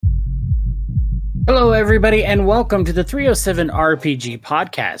Hello, everybody, and welcome to the 307 RPG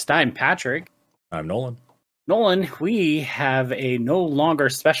podcast. I'm Patrick. I'm Nolan. Nolan, we have a no longer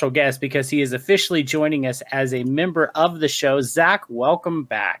special guest because he is officially joining us as a member of the show. Zach, welcome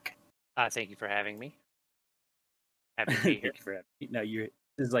back. Thank you for having me. Happy to be here. Thank you for having me. No,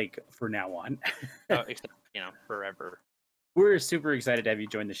 this is like for now on. Except, forever. We're super excited to have you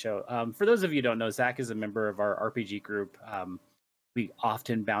join the show. For those of you who don't know, Zach is a member of our RPG group. We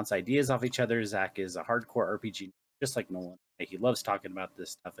often bounce ideas off each other. Zach is a hardcore RPG, just like Nolan. He loves talking about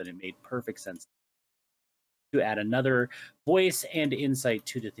this stuff, and it made perfect sense to add another voice and insight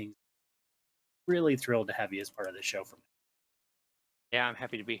to the things. Really thrilled to have you as part of the show. Yeah, I'm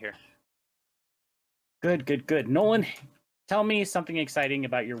happy to be here. Good. Nolan, tell me something exciting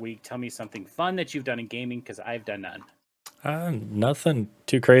about your week. Tell me something fun that you've done in gaming, because I've done none. Nothing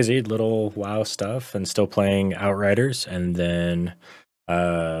too crazy. Little WoW stuff, and still playing Outriders, and then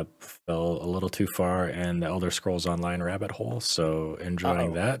fell a little too far in the Elder Scrolls Online rabbit hole. So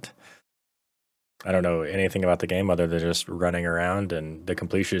enjoying that. I don't know anything about the game other than just running around, and the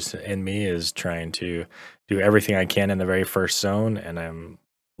completionist in me is trying to do everything I can in the very first zone, and I'm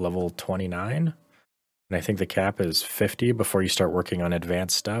level 29. And I think the cap is 50 before you start working on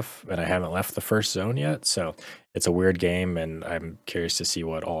advanced stuff. And I haven't left the first zone yet. So it's a weird game, and I'm curious to see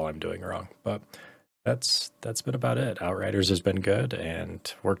what all I'm doing wrong. But that's been about it. Outriders has been good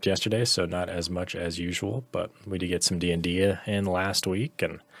and worked yesterday, so not as much as usual. But we did get some D&D in last week,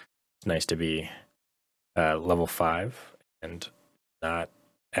 and it's nice to be level 5 and not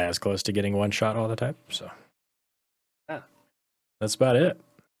as close to getting one shot all the time. So that's about it.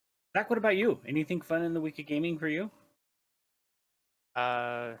 Zach, what about you? Anything fun in the week of gaming for you?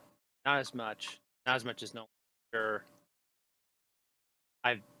 Not as much. Not as much as no. Sure.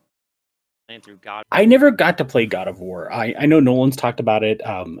 I've played through God. I never got to play God of War. I know Nolan's talked about it.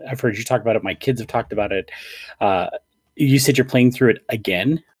 I've heard you talk about it. My kids have talked about it. You said you're playing through it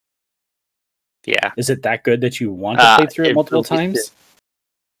again. Yeah. Is it that good that you want to play through it multiple times?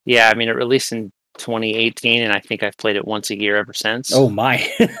 Yeah, I mean, it released in 2018, and I think I've played it once a year ever since. Oh my.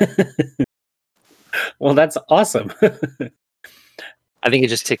 Well, that's awesome. I think it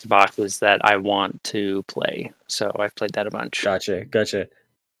just ticks boxes that I want to play, so I've played that a bunch. Gotcha.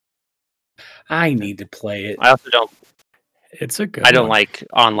 I need to play it. I also don't. It's a good. I don't like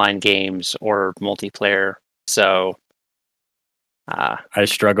online games or multiplayer, so I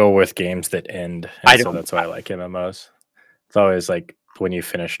struggle with games that end. So that's why I like MMOs. It's always like when you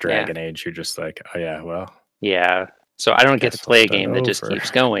finish Dragon Age, you're just like, oh yeah, well. Yeah. So I don't get to play a game that just keeps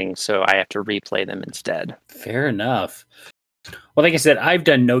going, so I have to replay them instead. Fair enough. Well, like I said, I've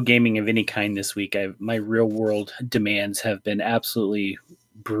done no gaming of any kind this week. My real world demands have been absolutely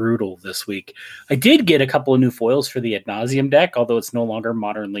brutal this week. I did get a couple of new foils for the Ad Nauseam deck, although it's no longer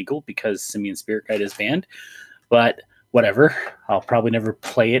modern legal because Simian Spirit Guide is banned. But whatever, I'll probably never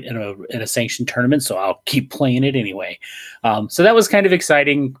play it in a sanctioned tournament, so I'll keep playing it anyway. So that was kind of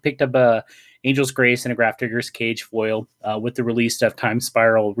exciting. Picked up a Angel's Grace and a Grafdigger's Cage foil. With the release of Time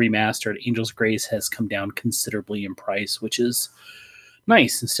Spiral Remastered, Angel's Grace has come down considerably in price, which is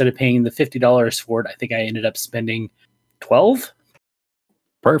nice. Instead of paying the $50 for it, I think I ended up spending $12.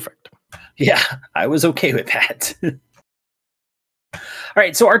 Perfect. Yeah, I was okay with that. All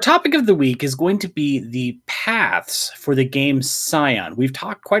right, so our topic of the week is going to be the paths for the game Scion. We've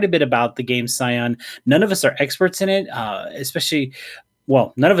talked quite a bit about the game Scion. None of us are experts in it,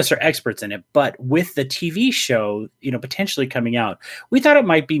 none of us are experts in it, but with the TV show, potentially coming out, we thought it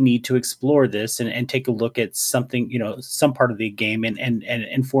might be neat to explore this and take a look at something, some part of the game and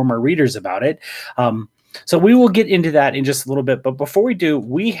inform our readers about it. So we will get into that in just a little bit. But before we do,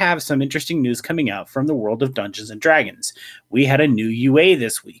 we have some interesting news coming out from the world of Dungeons and Dragons. We had a new UA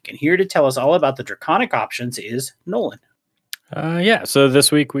this week, and here to tell us all about the draconic options is Nolan. So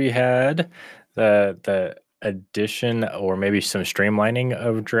this week we had the addition or maybe some streamlining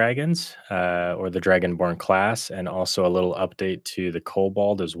of dragons or the Dragonborn class, and also a little update to the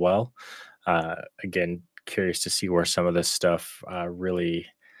Kobold as well. Again, curious to see where some of this stuff really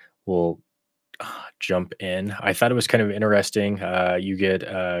will jump in. I thought it was kind of interesting. You get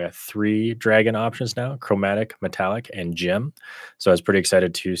 3 dragon options now: chromatic, metallic, and gem. So I was pretty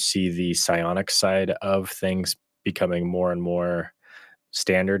excited to see the psionic side of things becoming more and more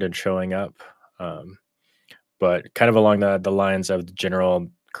standard and showing up. But kind of along the lines of the general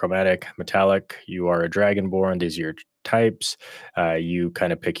chromatic, metallic, you are a dragonborn. These are your types. You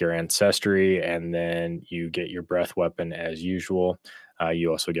kind of pick your ancestry, and then you get your breath weapon as usual.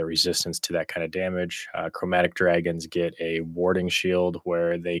 You also get resistance to that kind of damage. Chromatic dragons get a warding shield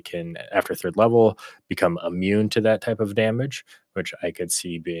where they can, after third level, become immune to that type of damage, which I could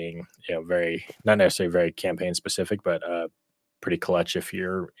see being, very, not necessarily very campaign specific, but pretty clutch if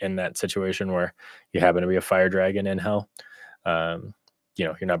you're in that situation where you happen to be a fire dragon in hell.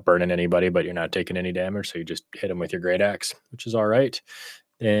 You're not burning anybody, but you're not taking any damage, so you just hit them with your great axe, which is all right.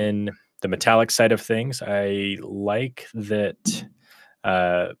 Then the metallic side of things, I like that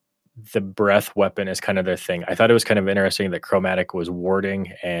the breath weapon is kind of their thing. I thought it was kind of interesting that chromatic was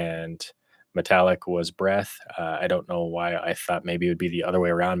warding and metallic was breath. I don't know why I thought maybe it would be the other way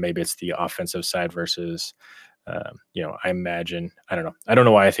around. Maybe it's the offensive side versus, I imagine, I don't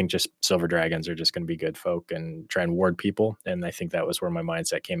know why I think just silver dragons are just going to be good folk and try and ward people. And I think that was where my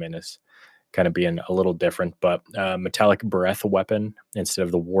mindset came in, is kind of being a little different. But metallic breath weapon, instead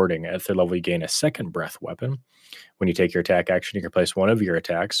of the warding, at third level you gain a second breath weapon. When you take your attack action, you can replace one of your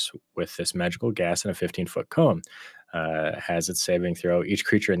attacks with this magical gas in a 15-foot cone. Has its saving throw. Each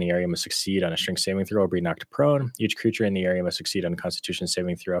creature in the area must succeed on a strength saving throw or be knocked prone. Each creature in the area must succeed on a constitution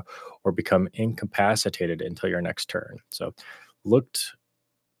saving throw or become incapacitated until your next turn. So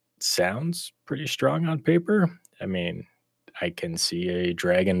sounds pretty strong on paper. I mean, I can see a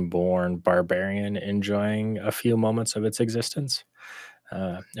dragonborn barbarian enjoying a few moments of its existence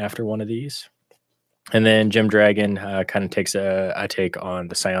after one of these. And then Gem Dragon kind of takes a take on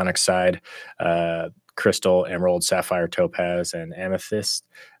the psionic side. Crystal, Emerald, Sapphire, Topaz, and Amethyst.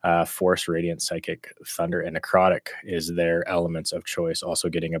 Force, Radiant, Psychic, Thunder, and Necrotic is their elements of choice. Also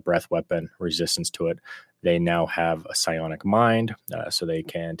getting a breath weapon, resistance to it. They now have a psionic mind, so they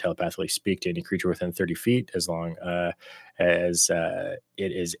can telepathically speak to any creature within 30 feet as long as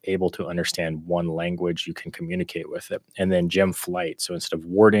it is able to understand one language. You can communicate with it. And then Gem Flight. So instead of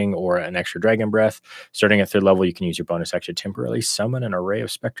warding or an extra dragon breath, starting at third level, you can use your bonus action to temporarily summon an array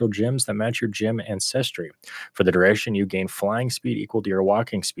of spectral gems that match your gem ancestry. For the duration, you gain flying speed equal to your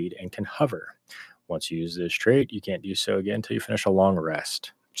walking speed and can hover. Once you use this trait, you can't do so again until you finish a long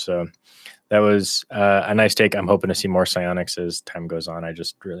rest. So that was a nice take. I'm hoping to see more psionics as time goes on. I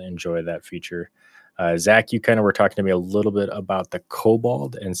just really enjoy that feature. Zach, you kind of were talking to me a little bit about the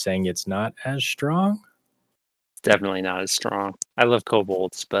kobold and saying it's not as strong. Definitely not as strong. I love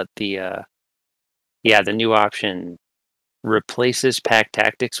kobolds, but the new option replaces pack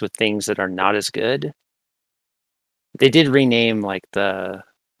tactics with things that are not as good. They did rename like the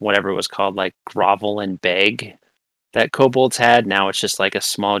whatever it was called, like grovel and beg, that kobolds had. Now it's just like a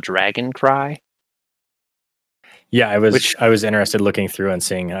small dragon cry. Yeah, I was interested looking through and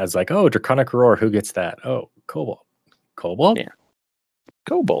seeing. I was like, oh, Draconic Roar, who gets that? Oh, Kobold. Yeah,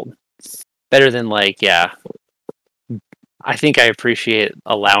 Kobold. Better than I think I appreciate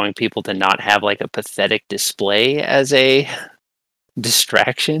allowing people to not have like a pathetic display as a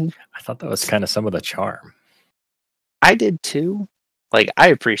distraction. I thought that was kind of some of the charm. I did too. Like, I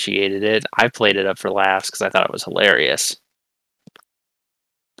appreciated it. I played it up for laughs because I thought it was hilarious.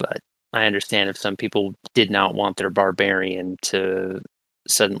 But I understand if some people did not want their barbarian to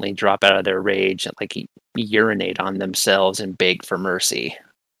suddenly drop out of their rage and like urinate on themselves and beg for mercy.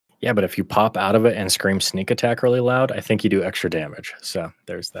 Yeah, but if you pop out of it and scream sneak attack really loud, I think you do extra damage. So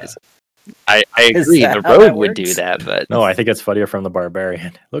there's that. I agree. The rogue would do that, but no, I think it's funnier from the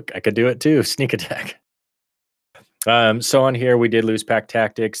barbarian. Look, I could do it too. Sneak attack. So on here, we did lose pack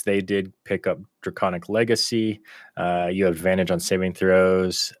tactics. They did pick up Draconic Legacy. You have advantage on saving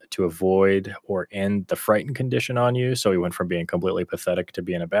throws to avoid or end the frightened condition on you. So we went from being completely pathetic to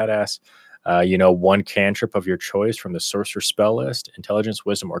being a badass. One cantrip of your choice from the sorcerer spell list. Intelligence,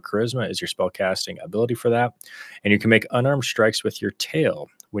 Wisdom, or Charisma is your spellcasting ability for that. And you can make unarmed strikes with your tail.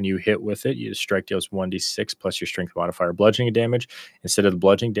 When you hit with it, your strike deals 1d6 plus your strength modifier bludgeoning damage instead of the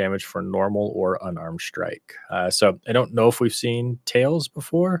bludgeoning damage for normal or unarmed strike. So I don't know if we've seen tails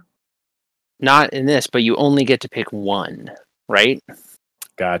before. Not in this, but you only get to pick one, right?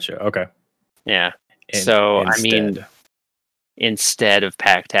 Gotcha. Okay. Yeah. Instead of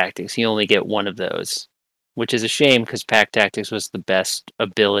pack tactics, you only get one of those, which is a shame because pack tactics was the best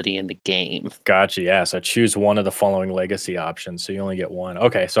ability in the game. Gotcha. Yeah. So choose one of the following legacy options. So you only get one.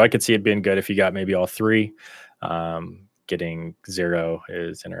 Okay. So I could see it being good if you got maybe all three. Getting 0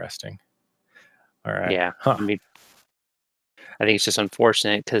 is interesting. All right. Yeah. Huh. I think it's just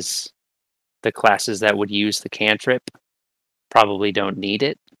unfortunate because the classes that would use the cantrip probably don't need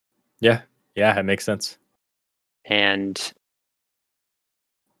it. Yeah. Yeah. It makes sense. And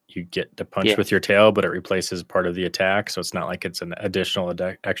you get to punch with your tail, but it replaces part of the attack. So it's not like it's an additional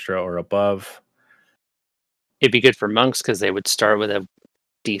extra or above. It'd be good for monks because they would start with a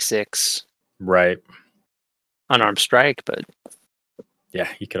D6. Right. Unarmed strike, but Yeah,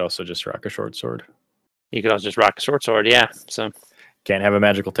 you could also just rock a short sword. You could also just rock a short sword, yeah. So Can't have a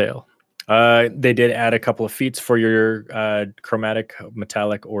magical tail. They did add a couple of feats for your chromatic,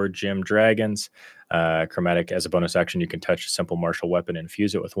 metallic, or gem dragons. Chromatic, as a bonus action, you can touch a simple martial weapon and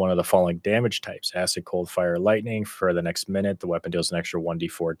fuse it with one of the following damage types: acid, cold, fire, lightning. For the next minute, the weapon deals an extra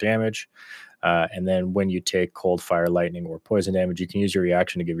 1d4 damage. And then when you take cold, fire, lightning, or poison damage, you can use your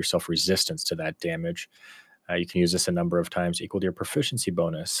reaction to give yourself resistance to that damage. You can use this a number of times equal to your proficiency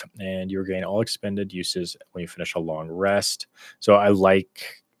bonus, and you regain all expended uses when you finish a long rest. So I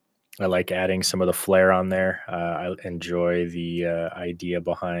like adding some of the flair on there. I enjoy the idea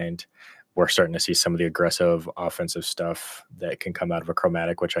behind. We're starting to see some of the aggressive offensive stuff that can come out of a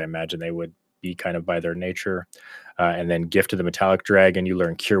chromatic, which I imagine they would be kind of by their nature. And then Gift of the Metallic Dragon, you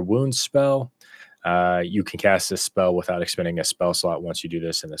learn Cure Wounds spell. You can cast this spell without expending a spell slot. Once you do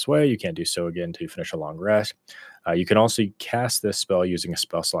this in this way, you can't do so again until you finish a long rest. You can also cast this spell using a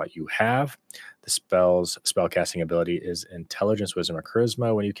spell slot you have. The spell's spellcasting ability is Intelligence, Wisdom, or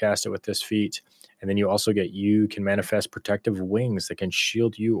Charisma when you cast it with this feat. And then you can manifest protective wings that can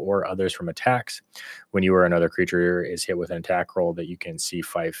shield you or others from attacks. When you or another creature is hit with an attack roll that you can see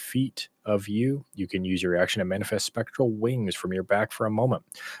 5 feet of you, you can use your reaction to manifest spectral wings from your back for a moment.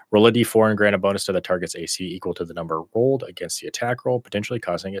 Roll a d4 and grant a bonus to the target's AC equal to the number rolled against the attack roll, potentially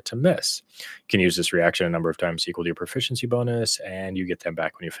causing it to miss. You can use this reaction a number of times equal to your proficiency bonus, and you get them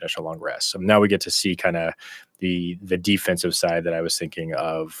back when you finish a long rest. So now we get to see kind of the defensive side that I was thinking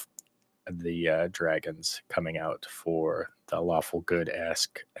of the dragons coming out for the lawful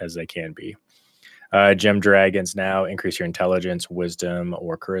good-esque as they can be. Gem dragons now increase your intelligence, wisdom,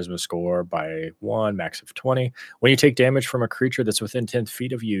 or charisma score by 1, max of 20. When you take damage from a creature that's within 10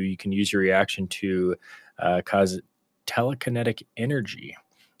 feet of you, you can use your reaction to cause telekinetic energy.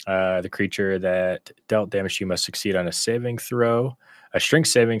 The creature that dealt damage to you must succeed on a strength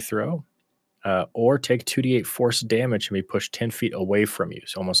saving throw, or take 2d8 force damage and be pushed 10 feet away from you.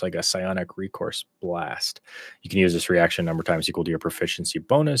 So almost like a psionic recourse blast. You can use this reaction a number of times equal to your proficiency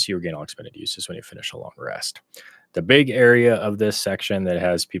bonus. You regain all expended uses when you finish a long rest. The big area of this section that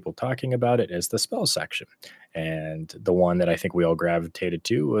has people talking about it is the spell section. And the one that I think we all gravitated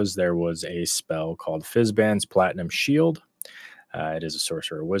to was there was a spell called Fizban's Platinum Shield. It is a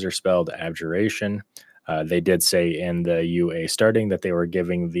sorcerer wizard spell, the Abjuration. They did say in the UA starting that they were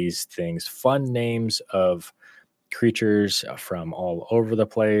giving these things fun names of creatures from all over the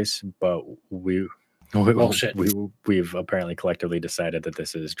place, but we've apparently collectively decided that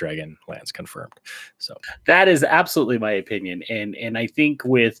this is Dragonlance confirmed. So that is absolutely my opinion, and I think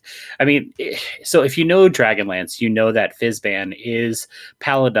so if you know Dragonlance, you know that Fizban is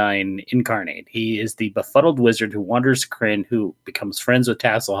Paladine incarnate. He is the befuddled wizard who wanders Krynn, who becomes friends with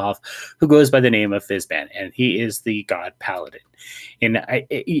Tasselhoff, who goes by the name of Fizban, and he is the god paladin. And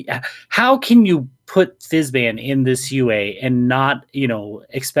how can you put Fizban in this UA and not,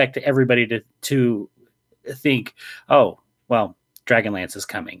 expect everybody to think, oh, well, Dragonlance is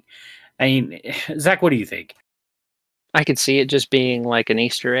coming? I mean, Zach, what do you think? I could see it just being like an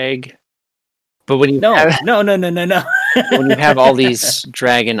Easter egg, but when you no. When you have all these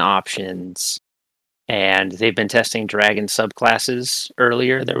dragon options, and they've been testing dragon subclasses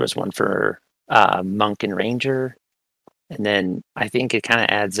earlier, there was one for monk and ranger, and then I think it kind of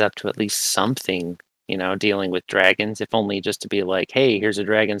adds up to at least something, dealing with dragons, if only just to be like, hey, here's a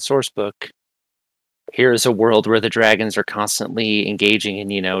dragon source book. Here's a world where the dragons are constantly engaging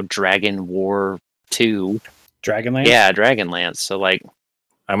in, Dragon War 2. Dragonlance? Yeah, Dragonlance. So, I'm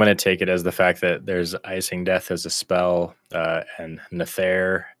going to take it as the fact that there's Icing Death as a spell and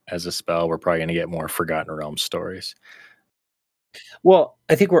Nether as a spell. We're probably going to get more Forgotten Realms stories. Well,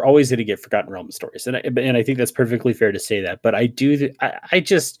 I think we're always going to get Forgotten Realms stories. And I think that's perfectly fair to say that. But I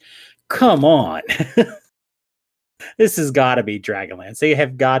just, come on. This has got to be Dragonlance. They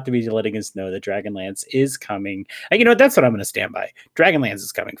have got to be letting us know that Dragonlance is coming. And that's what I'm going to stand by. Dragonlance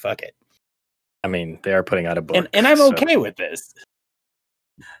is coming. Fuck it. I mean, they are putting out a book. And I'm okay with this.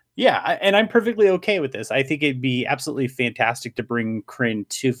 Yeah, and I'm perfectly okay with this. I think it'd be absolutely fantastic to bring Krynn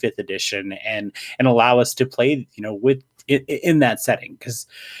to 5th edition and allow us to play, with in that setting, because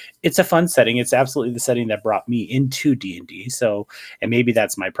it's a fun setting. It's absolutely the setting that brought me into D&D. So, and maybe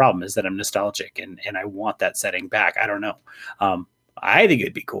that's my problem, is that I'm nostalgic and I want that setting back. I don't know. I think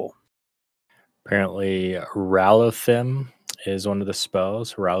it'd be cool. Apparently, Ralothim is one of the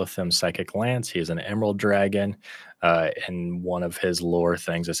spells. Ralothim Psychic Lance. He is an emerald dragon. And one of his lore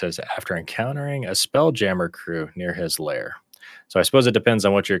things, it says, after encountering a Spelljammer crew near his lair. So I suppose it depends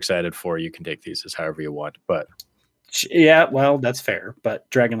on what you're excited for. You can take these as however you want, but yeah, well, that's fair. But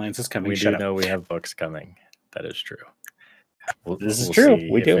Dragonlance is coming. We do know we have books coming. That is true. This is We'll true. see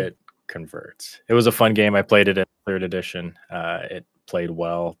We if do. it converts. It was a fun game. I played it in 3rd edition. It played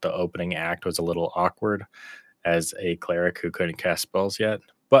well. The opening act was a little awkward as a cleric who couldn't cast spells yet.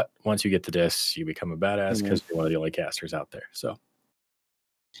 But once you get the discs, you become a badass because you're one of the only casters out there.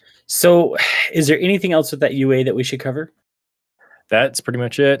 So, is there anything else with that UA that we should cover? That's pretty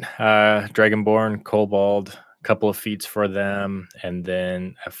much it. Dragonborn, Kobold, a couple of feats for them, and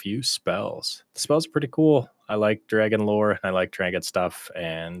then a few spells. The spells are pretty cool. I like dragon lore. I like dragon stuff,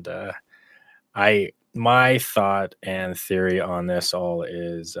 and my thought and theory on this all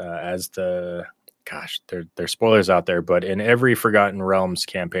is there's spoilers out there, but in every Forgotten Realms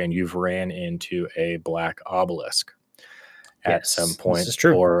campaign, you've ran into a black obelisk at some point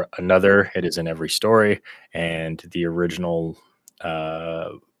or another. It is in every story, and the original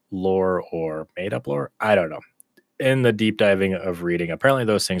lore or made up lore, I don't know. In the deep diving of reading, apparently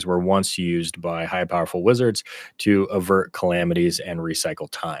those things were once used by high powerful wizards to avert calamities and recycle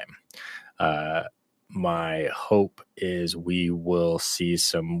time. My hope is we will see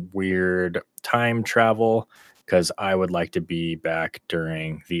some weird time travel, because I would like to be back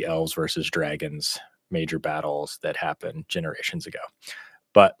during the elves versus dragons major battles that happened generations ago.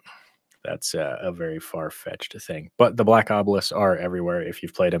 But that's a very far-fetched thing. But the black obelisks are everywhere. If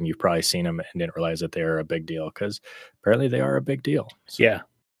you've played them, you've probably seen them and didn't realize that they are a big deal, because apparently they are a big deal. So. Yeah.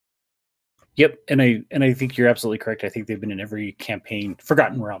 Yep. And I think you're absolutely correct. I think they've been in every campaign,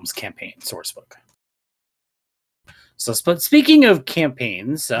 Forgotten Realms campaign source book. So, but speaking of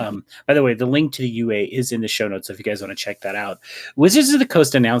campaigns, by the way, the link to the UA is in the show notes if you guys want to check that out. Wizards of the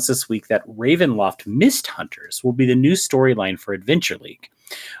Coast announced this week that Ravenloft Mist Hunters will be the new storyline for Adventure League.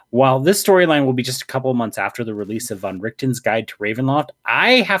 While this storyline will be just a couple of months after the release of Von Richten's Guide to Ravenloft,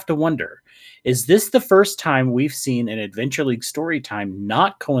 I have to wonder, is this the first time we've seen an Adventure League story time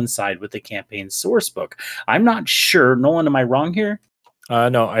not coincide with the campaign's source book? I'm not sure. Nolan, am I wrong here?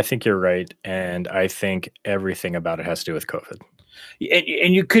 No, I think you're right. And I think everything about it has to do with COVID.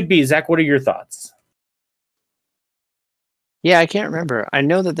 And you could be. Zach, what are your thoughts? Yeah, I can't remember. I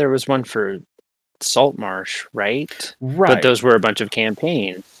know that there was one for Saltmarsh, right? Right. But those were a bunch of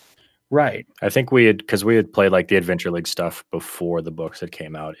campaigns. Right. I think we had played like the Adventure League stuff before the books had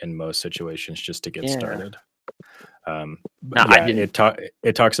came out in most situations, just to get started. It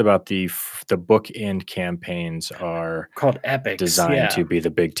talks about the bookend campaigns are called epics, designed to be the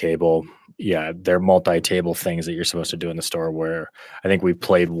big table. Yeah, they're multi-table things that you're supposed to do in the store, where I think we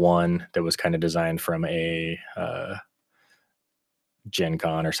played one that was kind of designed from a Gen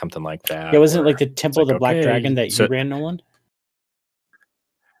Con or something like that. Yeah, wasn't it like the Temple of the Black Dragon that you ran, Nolan?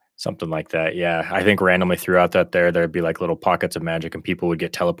 Something like that, yeah. I think randomly throughout that there'd be like little pockets of magic, and people would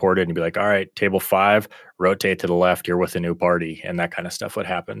get teleported and you'd be like, all right, table 5, rotate to the left, you're with a new party, and that kind of stuff would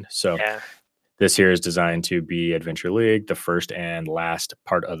happen. So This here is designed to be Adventure League. The first and last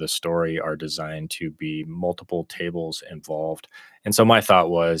part of the story are designed to be multiple tables involved. And so my thought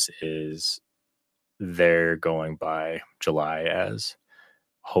is they're going by July, as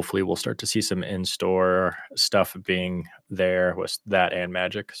hopefully we'll start to see some in-store stuff being there with that and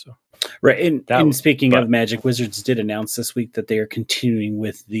Magic. So right. And speaking of Magic, Wizards did announce this week that they are continuing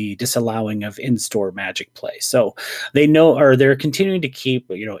with the disallowing of in-store Magic play. So they know, or they're continuing to keep,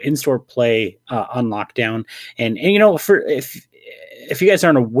 in-store play on lockdown. And if you guys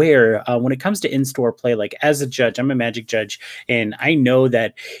aren't aware, when it comes to in-store play, like as a judge, I'm a Magic judge, and I know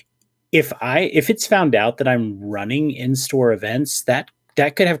that if it's found out that I'm running in-store events, that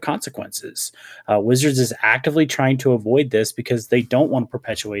could have consequences. Wizards is actively trying to avoid this because they don't want to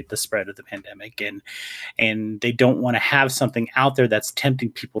perpetuate the spread of the pandemic, and they don't want to have something out there that's tempting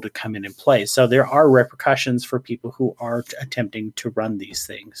people to come in and play. So there are repercussions for people who are attempting to run these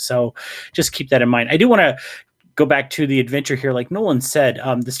things. So just keep that in mind. I do want to go back to the adventure here. Like Nolan said,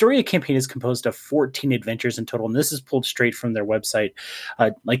 the Storia campaign is composed of 14 adventures in total, and this is pulled straight from their website.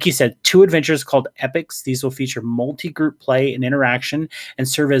 Like he said, 2 adventures called epics. These will feature multi-group play and interaction and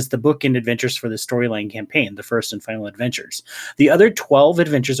serve as the bookend adventures for the storyline campaign, the first and final adventures. The other 12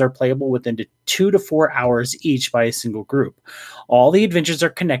 adventures are playable within 2 to 4 hours each by a single group. All the adventures are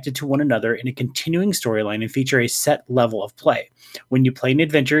connected to one another in a continuing storyline and feature a set level of play. When you play an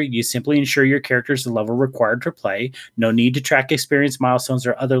adventure, you simply ensure your character is the level required to play. No need to track experience milestones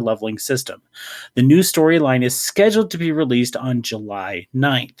or other leveling system. The new storyline is scheduled to be released on July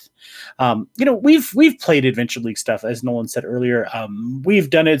 9th. We've played Adventure League stuff, as Nolan said earlier. We've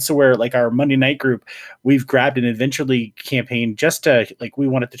done it so where, like, our Monday night group, we've grabbed an Adventure League campaign just to, like, we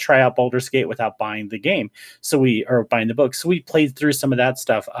wanted to try out Baldur's Gate without buying the game. Or buying the book. So we played through some of that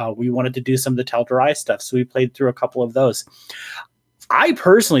stuff. We wanted to do some of the Tal'Darai stuff. So we played through a couple of those. I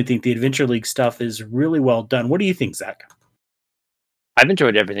personally think the Adventure League stuff is really well done. What do you think, Zach? I've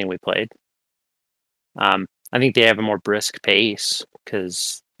enjoyed everything we played. I think they have a more brisk pace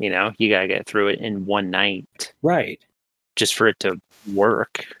because, you got to get through it in one night. Right. Just for it to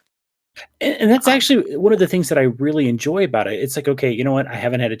work. And that's actually one of the things that I really enjoy about it. It's like, okay, you know what? I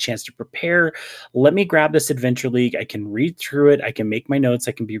haven't had a chance to prepare. Let me grab this Adventure League. I can read through it. I can make my notes.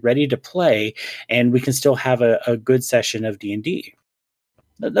 I can be ready to play, and we can still have a good session of D&D.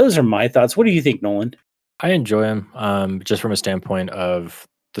 Those are my thoughts. What do you think, Nolan? I enjoy them just from a standpoint of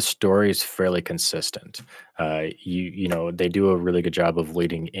the story is fairly consistent. They do a really good job of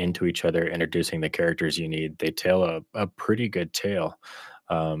leading into each other, introducing the characters you need. They tell a pretty good tale.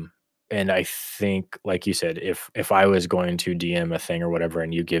 And I think, like you said, if I was going to DM a thing or whatever,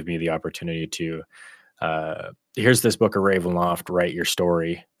 and you give me the opportunity to, here's this book of Ravenloft, write your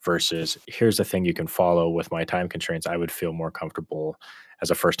story, versus here's the thing you can follow with my time constraints, I would feel more comfortable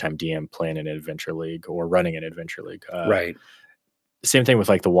as a first-time DM playing an Adventure League or running an Adventure League. Right. Same thing with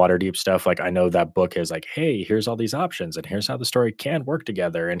like the Waterdeep stuff. Like I know that book is like, hey, here's all these options, and here's how the story can work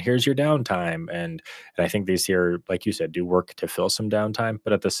together, and here's your downtime. And I think these here, like you said, do work to fill some downtime,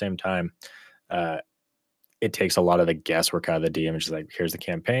 but at the same time, it takes a lot of the guesswork out of the DM. It's just like, here's the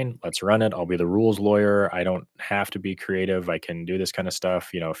campaign, let's run it. I'll be the rules lawyer. I don't have to be creative. I can do this kind of stuff.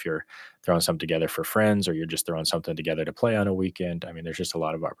 If you're throwing something together for friends, or you're just throwing something together to play on a weekend, I mean, there's just a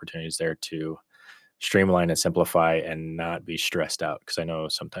lot of opportunities there to streamline and simplify and not be stressed out, because I know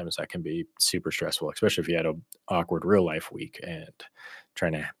sometimes that can be super stressful, especially if you had an awkward real life week and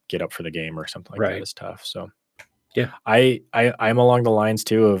trying to get up for the game or something like that is tough. So yeah, I'm along the lines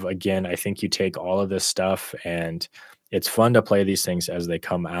too of, again, I think you take all of this stuff and it's fun to play these things as they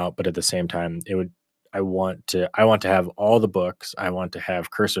come out, but at the same time, I want to have all the books. I want to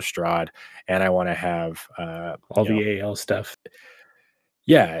have Curse of Strahd, and I want to have all the AL stuff.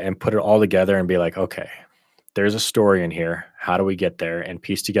 Yeah, and put it all together and be like, okay, there's a story in here. How do we get there? And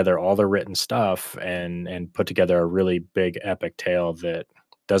piece together all the written stuff and put together a really big epic tale that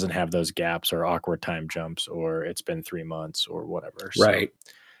doesn't have those gaps or awkward time jumps, or it's been 3 months or whatever. Right.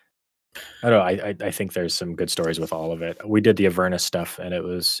 So, I don't know. I think there's some good stories with all of it. We did the Avernus stuff, and it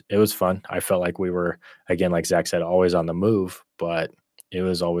was fun. I felt like we were, again, like Zach said, always on the move, but it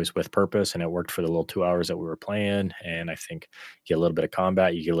was always with purpose, and it worked for the little 2 hours that we were playing. And I think you get a little bit of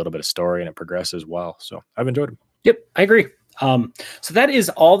combat, you get a little bit of story, and it progresses well. So I've enjoyed it. Yep, I agree. So that is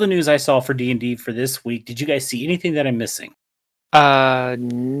all the news I saw for D&D for this week. Did you guys see anything that I'm missing?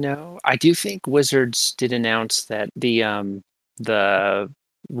 No. I do think Wizards did announce that the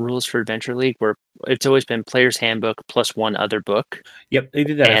rules for Adventure League were, it's always been Player's Handbook plus one other book. Yep, they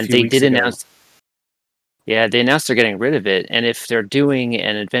did that. And they did announce. Yeah, they announced they're getting rid of it. And if they're doing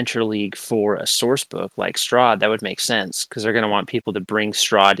an Adventure League for a source book like Strahd, that would make sense, because they're going to want people to bring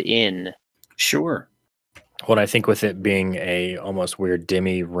Strahd in. Sure. Well, I think with it being a almost weird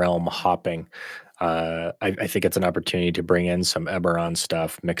demi realm hopping, I think it's an opportunity to bring in some Eberron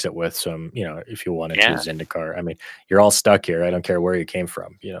stuff, mix it with some, if you wanted to Zendikar. I mean, you're all stuck here. I don't care where you came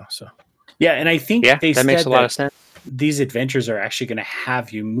from, so. Yeah, and I think they that makes a lot of sense. These adventures are actually going to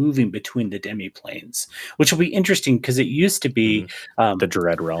have you moving between the demi-planes, which will be interesting, because it used to be the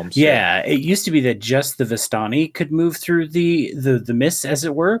Dread Realms. Yeah, it used to be that just the Vistani could move through the mists, as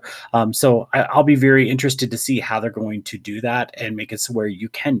it were. So I'll be very interested to see how they're going to do that and make it so where you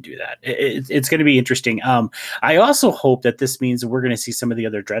can do that. It's going to be interesting. I also hope that this means we're going to see some of the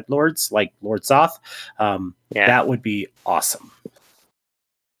other Dreadlords, like Lord Soth. That would be awesome.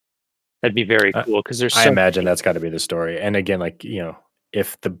 That'd be very cool, because there's. I imagine that's got to be the story. And again, like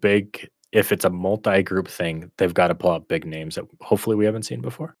if it's a multi-group thing, they've got to pull out big names that hopefully we haven't seen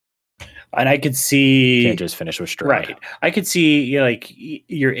before. And I could see, can't just finish with Strahd. Right. I could see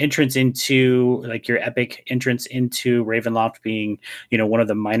your entrance into, like, your epic entrance into Ravenloft being one of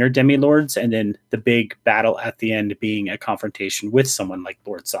the minor demi-lords, and then the big battle at the end being a confrontation with someone like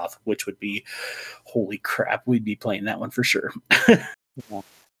Lord Soth, which would be, holy crap, we'd be playing that one for sure. Yeah.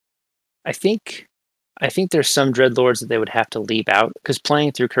 I think there's some Dreadlords that they would have to leave out, because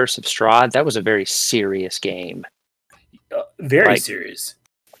playing through Curse of Strahd, that was a very serious game. Very serious.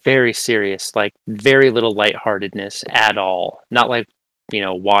 Very serious. Like, very little lightheartedness at all. Not like,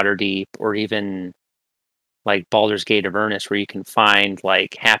 Waterdeep, or even like Baldur's Gate Avernus, where you can find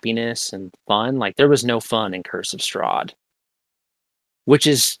like happiness and fun. Like, there was no fun in Curse of Strahd. Which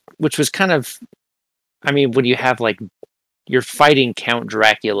was kind of, I mean, when you have like, you're fighting Count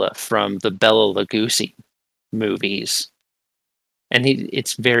Dracula from the Bela Lugosi movies. And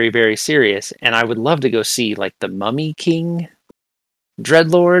it's very, very serious. And I would love to go see like the Mummy King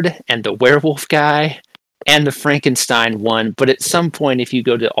Dreadlord and the werewolf guy and the Frankenstein one. But at some point, if you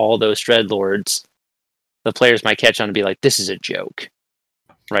go to all those Dreadlords, the players might catch on and be like, this is a joke.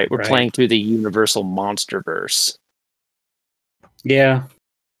 right? We're Right. playing through the Universal Monsterverse. Yeah.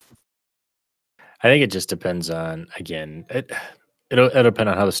 I think it just depends on, again, it'll depend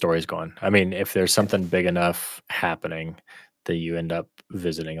on how the story's going. I mean, if there's something big enough happening that you end up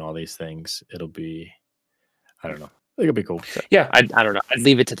visiting all these things, it'll be, I don't know. I think it'll be cool. Yeah. I don't know. I'd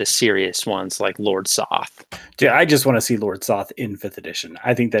leave it to the serious ones like Lord Soth. Dude, I just want to see Lord Soth in 5th edition.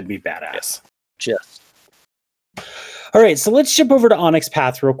 I think that'd be badass. Just All right, so let's jump over to Onyx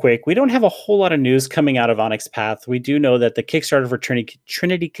Path real quick. We don't have a whole lot of news coming out of Onyx Path. We do know that the Kickstarter for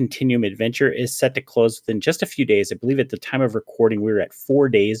Trinity Continuum Adventure is set to close within just a few days. I believe at the time of recording, we were at 4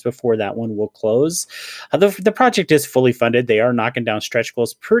 days before that one will close. The project is fully funded. They are knocking down stretch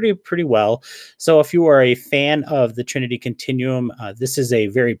goals pretty well. So if you are a fan of the Trinity Continuum, this is a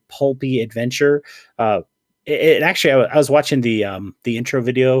very pulpy adventure. Actually, I was watching the intro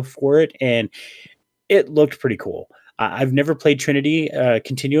video for it, and it looked pretty cool. I've never played Trinity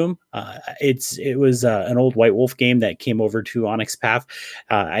Continuum. It was an old White Wolf game that came over to Onyx Path.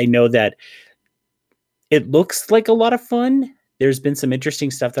 I know that it looks like a lot of fun. There's been some interesting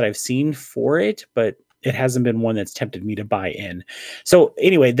stuff that I've seen for it, but it hasn't been one that's tempted me to buy in. So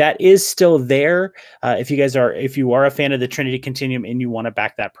anyway, that is still there. If you are a fan of the Trinity Continuum and you want to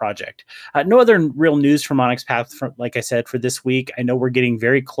back that project. No other real news from Onyx Path, like I said, for this week. I know we're getting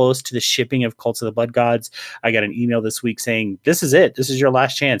very close to the shipping of Cults of the Blood Gods. I got an email this week saying, this is it. This is your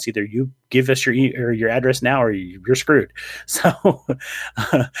last chance. Either you give us your address now or you're screwed. So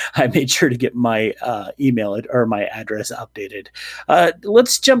I made sure to get my email or my address updated.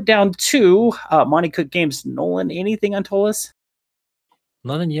 Let's jump down to Monty Cook Games. Nolan, anything on Tolus?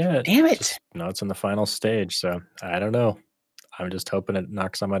 Nothing yet. Damn it. No, it's in the final stage, so I don't know. I'm just hoping it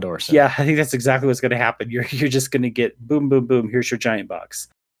knocks on my door soon. Yeah, I think that's exactly what's going to happen. You're just going to get boom, boom, boom. Here's your giant box.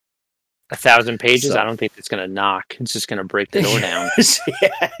 1,000 pages. So- I don't think it's going to knock. It's just going to break the door down.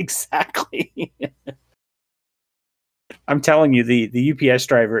 Yeah, exactly. I'm telling you, the UPS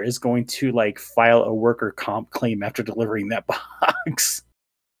driver is going to file a worker comp claim after delivering that box.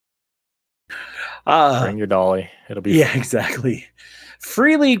 Bring your dolly. It'll be fun. Exactly.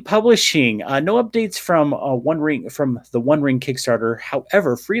 Free League Publishing. No updates from the One Ring Kickstarter.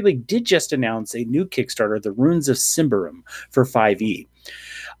 However, Free League did just announce a new Kickstarter, the Runes of Symbaroum, for 5e.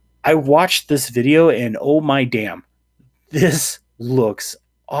 I watched this video and oh my damn, this looks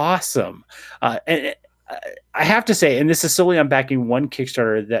awesome. And I have to say, and this is solely on backing one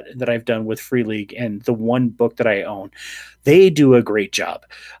Kickstarter that I've done with Free League and the one book that I own. They do a great job.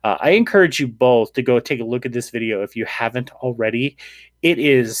 I encourage you both to go take a look at this video if you haven't already. It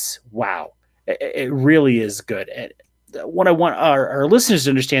is wow. It really is good. And what I want our listeners to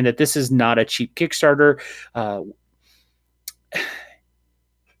understand that this is not a cheap Kickstarter.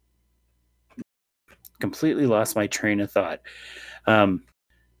 Completely lost my train of thought.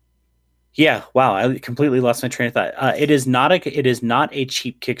 Yeah, wow, I completely lost my train of thought. It is not a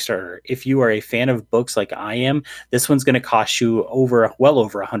cheap Kickstarter. If you are a fan of books like I am, this one's going to cost you well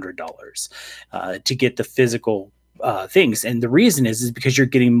over $100 to get the physical things. And the reason is because you're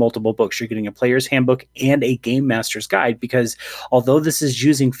getting multiple books. You're getting a player's handbook and a game master's guide, because although this is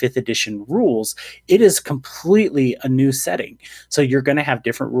using 5th edition rules, it is completely a new setting. So you're going to have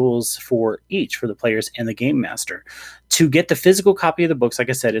different rules for the players and the game master. To get the physical copy of the books, like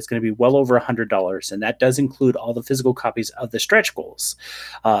I said, it's going to be well over $100. And that does include all the physical copies of the stretch goals.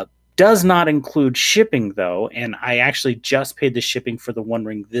 Does not include shipping, though, and I actually just paid the shipping for the One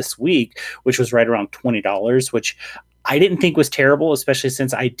Ring this week, which was right around $20, which I didn't think was terrible, especially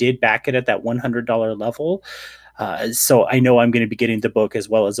since I did back it at that $100 level. So I know I'm going to be getting the book as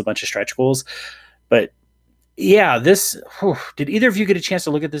well as a bunch of stretch goals. But yeah, did either of you get a chance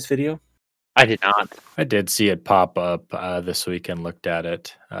to look at this video? I did not. I did see it pop up this week and looked at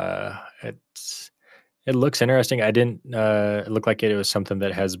it. It looks interesting. I didn't. It looked like it was something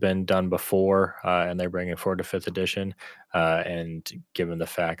that has been done before, and they're bringing it forward to 5th edition. And given the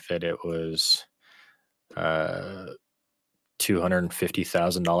fact that it was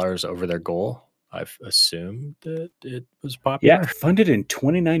 $250,000 over their goal, I've assumed that it was popular. Yeah, funded in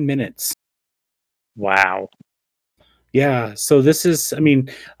 29 minutes. Wow. Yeah, so this is,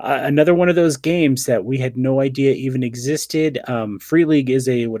 another one of those games that we had no idea even existed. Free League is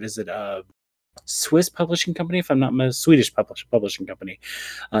a Swiss publishing company, if I'm not mistaken, Swedish publishing company.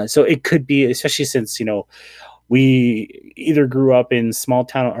 So it could be, especially since, we either grew up in small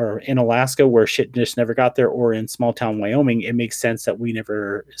town or in Alaska where shit just never got there, or in small town Wyoming. It makes sense that we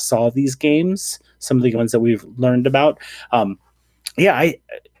never saw these games, some of the ones that we've learned about.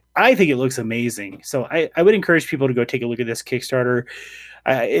 I think it looks amazing. So I would encourage people to go take a look at this Kickstarter.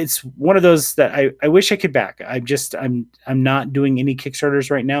 it's one of those that I wish I could back. I'm not doing any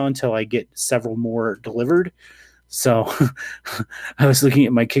Kickstarters right now until I get several more delivered. So I was looking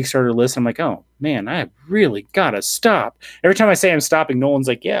at my Kickstarter list. I'm like, oh man, I really gotta stop. Every time I say I'm stopping, Nolan's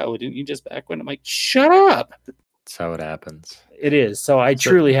like, yeah, well, didn't you just back when? I'm like, shut up. That's how it happens. It is. So I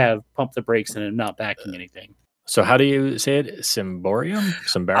truly have pumped the brakes and I'm not backing anything. So how do you say it?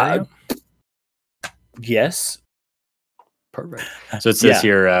 Symbarium? Yes. Perfect. So it says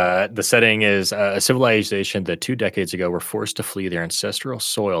here, the setting is a civilization that 2 decades ago were forced to flee their ancestral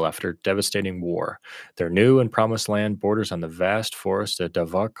soil after devastating war. Their new and promised land borders on the vast forest of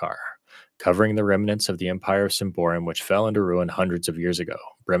Davakar, covering the remnants of the Empire of Symborium, which fell into ruin hundreds of years ago.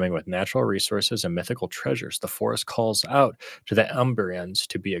 Brimming with natural resources and mythical treasures, the forest calls out to the Umbrians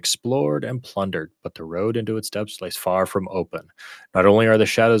to be explored and plundered, but the road into its depths lays far from open. Not only are the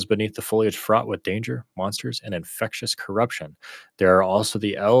shadows beneath the foliage fraught with danger, monsters, and infectious corruption, there are also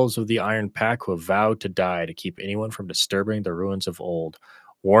the elves of the Iron Pack who have vowed to die to keep anyone from disturbing the ruins of old,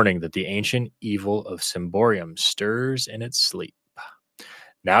 warning that the ancient evil of Symborium stirs in its sleep.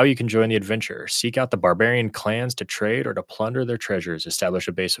 Now you can join the adventure. Seek out the barbarian clans to trade or to plunder their treasures. Establish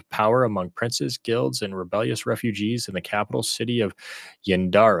a base of power among princes, guilds, and rebellious refugees in the capital city of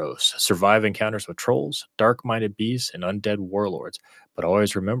Yendaros. Survive encounters with trolls, dark-minded beasts, and undead warlords. But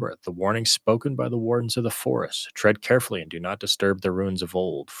always remember the warning spoken by the wardens of the forest. Tread carefully and do not disturb the ruins of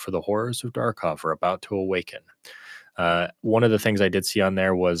old, for the horrors of Darkov are about to awaken. One of the things I did see on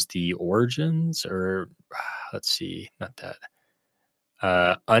there was the origins, or let's see, not that.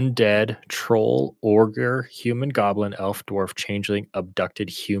 Undead, troll, ogre, human, goblin, elf, dwarf, changeling, abducted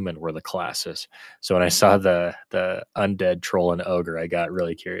human were the classes. So when I saw the undead, troll, and ogre, I got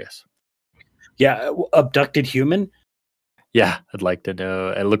really curious. Yeah, abducted human. Yeah, I'd like to know.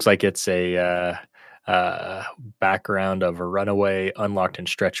 It looks like it's a background of a runaway, unlocked, and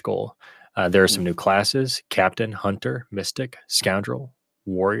stretch goal. There are some new classes: captain, hunter, mystic, scoundrel,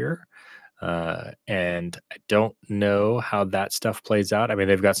 warrior. And I don't know how that stuff plays out. I mean,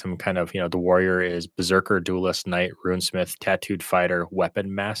 they've got some kind of, the warrior is berserker, duelist, knight, runesmith, tattooed fighter,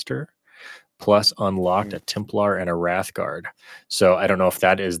 weapon master, plus unlocked a Templar and a Wrathguard. So I don't know if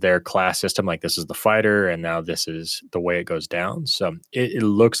that is their class system. Like this is the fighter, and now this is the way it goes down. So it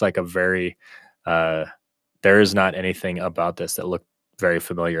looks like a very, there is not anything about this that looked very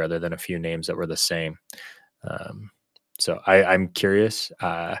familiar other than a few names that were the same. So I'm curious.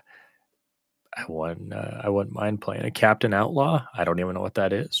 I wouldn't mind playing a Captain Outlaw. I don't even know what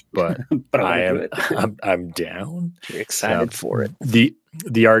that is, but, But I'm down. You're excited for it.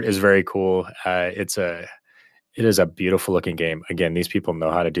 The art is very cool. It is a beautiful looking game. Again, these people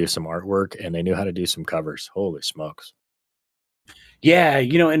know how to do some artwork and they knew how to do some covers. Holy smokes. Yeah,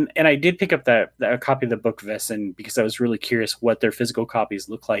 and I did pick up that copy of the book, Vesson, because I was really curious what their physical copies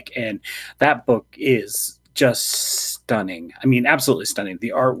look like, and that book is just stunning. I mean, absolutely stunning.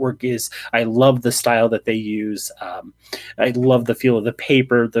 The artwork is, I love the style that they use. I love the feel of the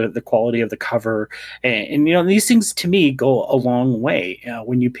paper, the quality of the cover. And these things to me go a long way.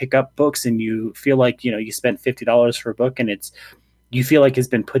 When you pick up books and you feel like, you spent $50 for a book and you feel like it's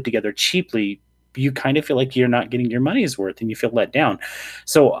been put together cheaply, you kind of feel like you're not getting your money's worth and you feel let down.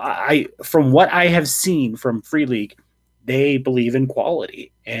 So from what I have seen from Free League, they believe in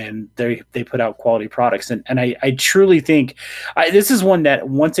quality and they put out quality products. And I truly think this is one that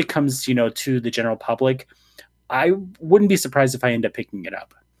once it comes, to the general public, I wouldn't be surprised if I end up picking it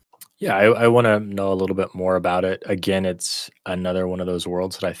up. Yeah, I want to know a little bit more about it. Again, it's another one of those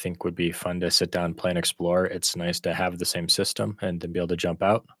worlds that I think would be fun to sit down, play, and explore. It's nice to have the same system and to be able to jump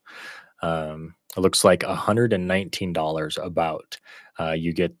out. It looks like $119 about.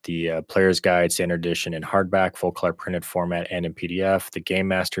 You get the Player's Guide, Standard Edition in hardback, full color printed format, and in PDF, the Game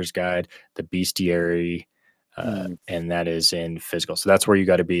Master's Guide, the Bestiary, and that is in physical. So that's where you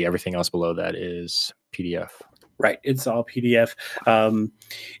got to be. Everything else below that is PDF. Right. It's all PDF.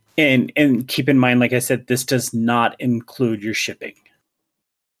 And keep in mind, like I said, this does not include your shipping.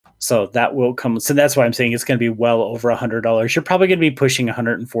 So that will come. So that's why I'm saying it's going to be well over $100. You're probably going to be pushing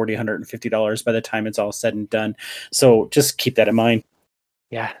 $140, $150 by the time it's all said and done. So just keep that in mind.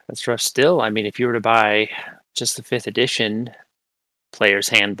 Yeah, that's rough. Still, I mean, if you were to buy just the 5th edition Player's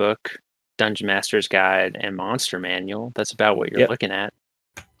Handbook, Dungeon Master's Guide, and Monster Manual, that's about what you're looking at.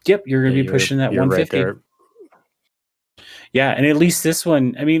 Yep, you're going to be pushing that 150. Right there. Yeah, and at least this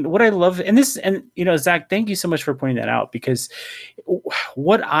one, I mean, what I love, and Zach, thank you so much for pointing that out, because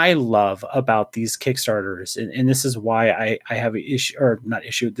what I love about these Kickstarters, and this is why I have an issue, or not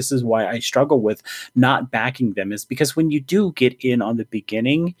issue, this is why I struggle with not backing them, is because when you do get in on the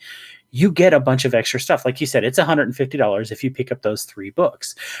beginning, you get a bunch of extra stuff. Like you said, it's $150 if you pick up those 3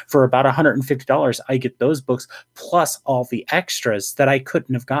 books. For about $150, I get those books plus all the extras that I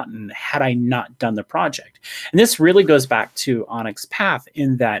couldn't have gotten had I not done the project. And this really goes back to Onyx Path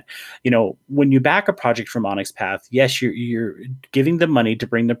in that, when you back a project from Onyx Path, yes, you're giving the money to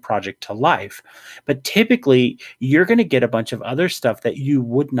bring the project to life, but typically you're going to get a bunch of other stuff that you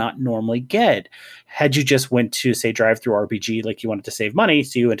would not normally get had you just went to, say, DriveThruRPG, like you wanted to save money,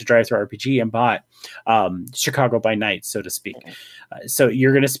 so you went to DriveThruRPG and bought Chicago by Night, so to speak. So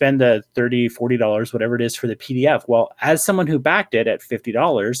you're going to spend the $30, $40, whatever it is for the PDF. Well, as someone who backed it at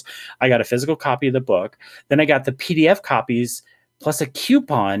 $50, I got a physical copy of the book. Then I got the PDF copies plus a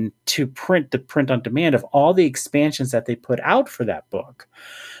coupon to print the print on demand of all the expansions that they put out for that book.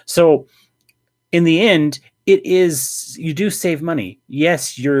 So in the end, you do save money.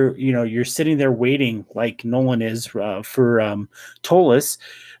 Yes, you're sitting there waiting like Nolan is for Ptolus,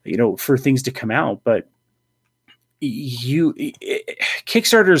 for things to come out. But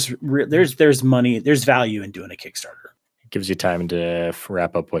Kickstarters, there's money, there's value in doing a Kickstarter. It gives you time to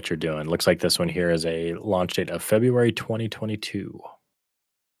wrap up what you're doing. Looks like this one here is a launch date of February 2022.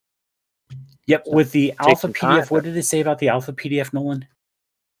 Yep, with the alpha PDF. What did it say about the alpha PDF, Nolan?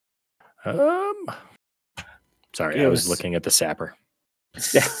 Sorry, I was looking at the Sapper.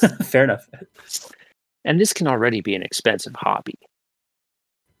 Fair enough. And this can already be an expensive hobby.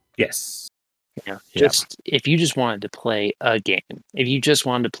 Yes. Just if you just wanted to play a game, if you just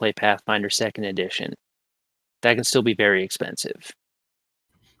wanted to play Pathfinder 2nd Edition, that can still be very expensive.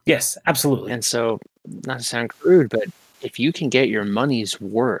 Yes, absolutely. And so, not to sound crude, but if you can get your money's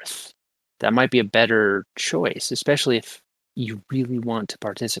worth, that might be a better choice, especially if you really want to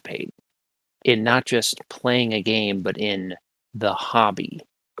participate in not just playing a game, but in the hobby.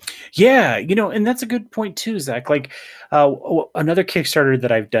 Yeah, and that's a good point too, Zach. Like another Kickstarter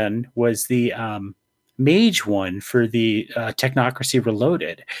that I've done was the Mage one for the Technocracy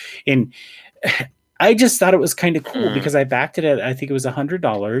Reloaded. And I just thought it was kind of cool because I backed it at, I think it was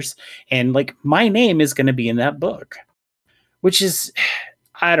 $100. And like my name is going to be in that book, which is,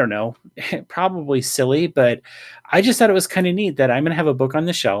 I don't know, probably silly, but I just thought it was kind of neat that I'm going to have a book on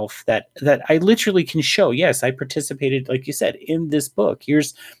the shelf that I literally can show. Yes, I participated, like you said, in this book.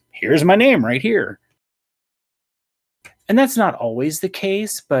 Here's my name right here. And that's not always the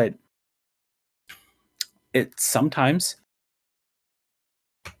case, but it's sometimes.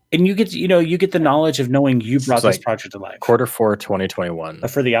 And you get the knowledge of knowing you brought this project to life. Q4 2021.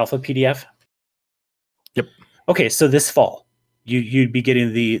 For the alpha PDF? Yep. Okay, so this fall. You'd be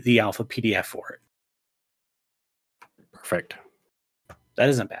getting the alpha PDF for it. Perfect. That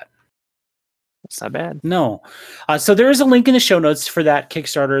isn't bad. It's not bad. No. So there is a link in the show notes for that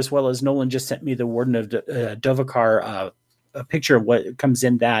Kickstarter, as well as Nolan just sent me the Warden of Dovahkiar, a picture of what comes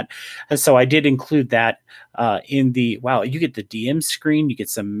in that. And so I did include that in the, you get the DM screen, you get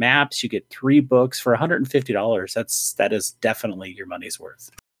some maps, you get 3 books for $150. That is definitely your money's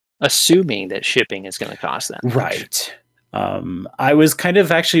worth. Assuming that shipping is going to cost that much. Right. I was kind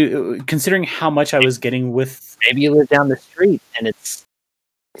of actually considering how much I was getting with. Maybe you live down the street and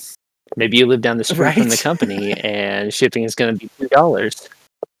from the company and shipping is going to be $2.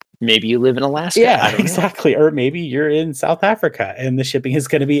 Maybe you live in Alaska. Yeah, exactly. Or maybe you're in South Africa and the shipping is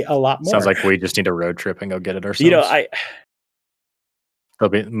going to be a lot more. Sounds like we just need a road trip and go get it ourselves. It'll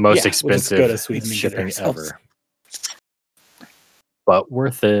be the most expensive we'll just go to Sweden shipping ever. But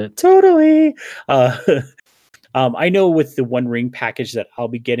worth it. Totally. I know with the One Ring package that I'll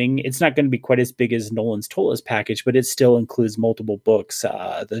be getting, it's not going to be quite as big as Nolan's Ptolus package, but it still includes multiple books.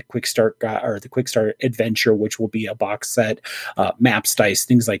 The Quick Start the Quick Start Adventure, which will be a box set, maps, dice,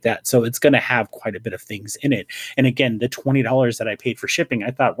 things like that. So it's going to have quite a bit of things in it. And again, the $20 that I paid for shipping,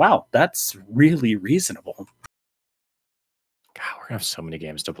 I thought, wow, that's really reasonable. God, we're gonna have so many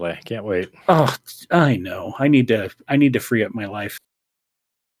games to play. Can't wait. Oh, I know. I need to free up my life.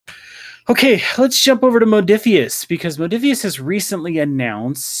 Okay, let's jump over to Modiphius, because Modiphius has recently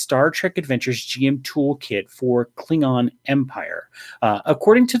announced Star Trek Adventures GM Toolkit for Klingon Empire.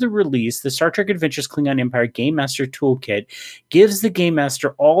 According to the release, the Star Trek Adventures Klingon Empire Game Master Toolkit gives the Game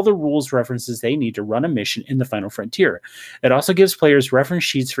Master all the rules references they need to run a mission in the Final Frontier. It also gives players reference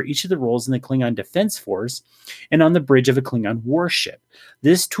sheets for each of the roles in the Klingon Defense Force and on the bridge of a Klingon warship.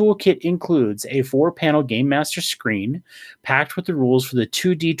 This toolkit includes a 4-panel Game Master screen packed with the rules for the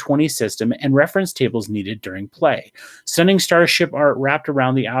 2D20 system and reference tables needed during play. Stunning starship art wrapped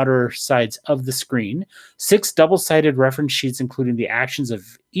around the outer sides of the screen. 6 double-sided reference sheets including the actions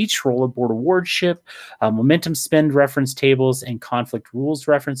of each roll aboard a ward ship, momentum spend reference tables, and conflict rules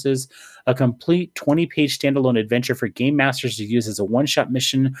references. A complete 20-page standalone adventure for game masters to use as a one-shot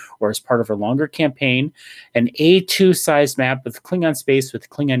mission or as part of a longer campaign. An A2-sized map with Klingon space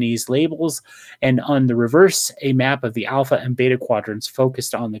with Klingonese labels, and on the reverse, a map of the Alpha and Beta quadrants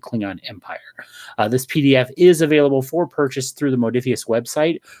focused on the Klingon Empire. This PDF is available for purchase through the Modiphius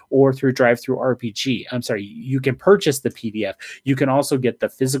website or through DriveThru RPG. I'm sorry, you can purchase the PDF. You can also get the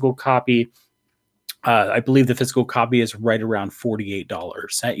physical copy. I believe the physical copy is right around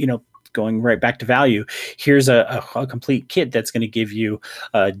 $48. Going right back to value, here's a complete kit that's going to give you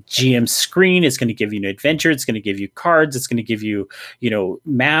a GM screen. It's going to give you an adventure. It's going to give you cards. It's going to give you,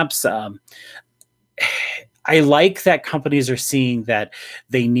 maps. I like that companies are seeing that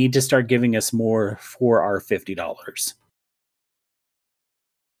they need to start giving us more for our $50.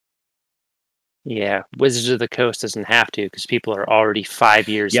 Yeah, Wizards of the Coast doesn't have to because people are already 5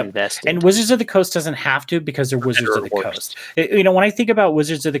 years invested. And Wizards of the Coast doesn't have to because they're Wizards of the Coast. When I think about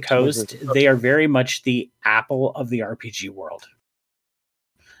Wizards of the Coast, they are very much the Apple of the RPG world.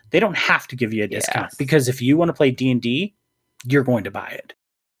 They don't have to give you a discount because if you want to play D&D, you're going to buy it.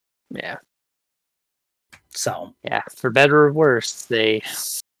 Yeah. So for better or worse,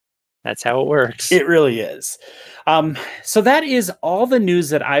 that's how it works. It really is. So that is all the news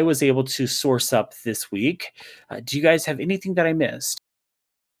that I was able to source up this week. Do you guys have anything that I missed?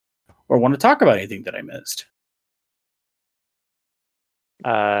 Or want to talk about anything that I missed?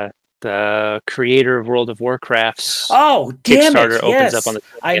 The creator of World of Warcraft's Kickstarter opens up on the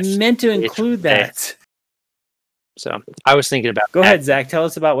 20th. I meant to include that. So I was thinking about Go ahead, Zach. Tell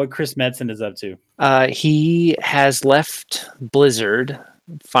us about what Chris Metzen is up to. He has left Blizzard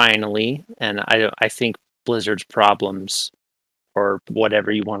finally, and I think Blizzard's problems, or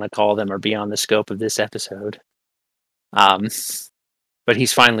whatever you want to call them, are beyond the scope of this episode. But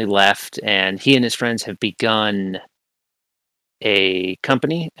he's finally left, and he and his friends have begun a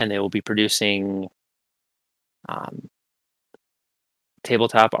company, and they will be producing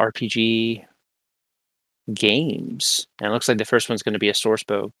tabletop RPG games. And it looks like the first one's going to be a source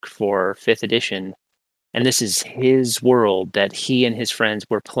book for 5th edition. And this is his world that he and his friends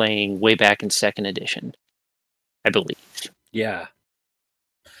were playing way back in 2nd edition, I believe. Yeah.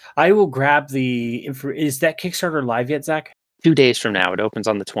 I will grab the... Is that Kickstarter live yet, Zach? 2 days from now. It opens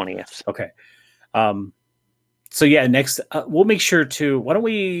on the 20th. Okay. So yeah, next... we'll make sure to... Why don't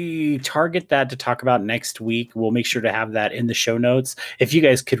we target that to talk about next week? We'll make sure to have that in the show notes. If you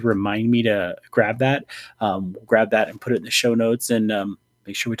guys could remind me to grab that, we'll grab that and put it in the show notes and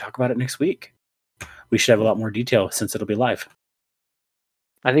make sure we talk about it next week. We should have a lot more detail since it'll be live.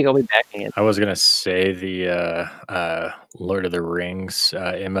 I think I'll be backing it. I was gonna say the Lord of the Rings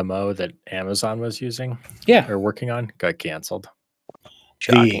MMO that Amazon was using, or working on, got canceled.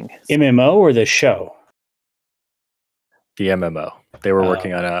 Shocking. The MMO or the show? The MMO. They were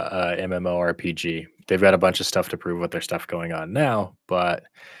working on a MMO RPG. They've got a bunch of stuff to prove with their stuff going on now, but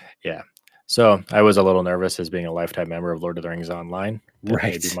yeah. So I was a little nervous as being a lifetime member of Lord of the Rings Online.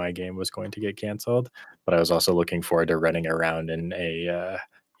 Right. Maybe my game was going to get canceled, but I was also looking forward to running around in a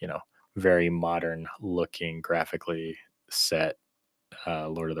very modern looking, graphically set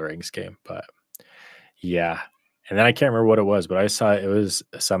Lord of the Rings game. But yeah. And then I can't remember what it was, but I saw it was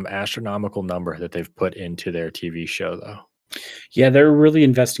some astronomical number that they've put into their TV show, though. Yeah, they're really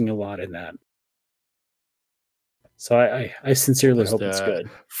investing a lot in that. So I sincerely hope it's good.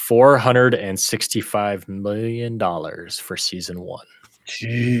 $465 million for season 1.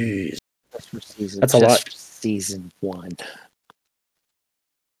 Jeez. That's a lot. For season 1.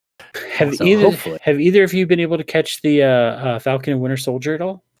 Have either of you been able to catch the Falcon and Winter Soldier at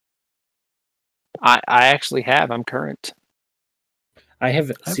all? I actually have. I'm current. I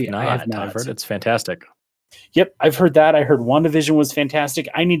have not. I've heard it's fantastic. Yep, I've heard that. I heard WandaVision was fantastic.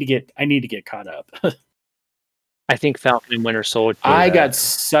 I need to get caught up. I think Falcon and Winter Soldier. I got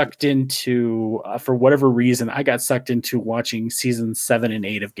sucked into, for whatever reason, watching season 7 and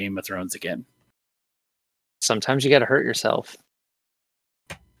 8 of Game of Thrones again. Sometimes you got to hurt yourself.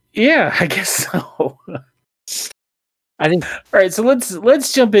 Yeah, I guess so. I think. All right, so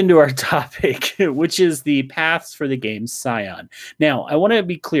let's jump into our topic, which is the paths for the game Scion. Now, I want to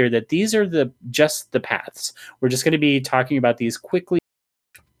be clear that these are just the paths. We're just going to be talking about these quickly.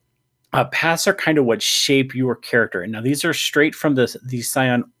 Paths are kind of what shape your character. And now these are straight from the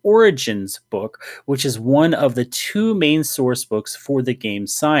Scion Origins book, which is one of the 2 main source books for the game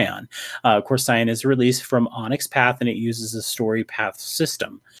Scion. Of course, Scion is released from Onyx Path, and it uses a story path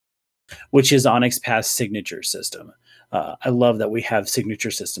system, which is Onyx Path's signature system. I love that we have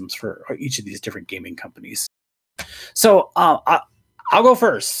signature systems for each of these different gaming companies. So I'll go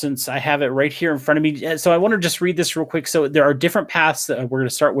first since I have it right here in front of me. So I want to just read this real quick. So there are different paths. We're going to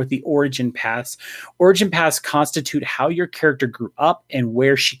start with the origin paths. Origin paths constitute how your character grew up and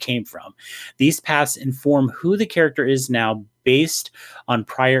where she came from. These paths inform who the character is now based on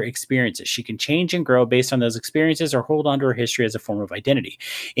prior experiences. She can change and grow based on those experiences or hold on to her history as a form of identity.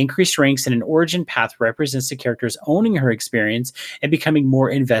 Increased ranks in an origin path represents the character's owning her experience and becoming more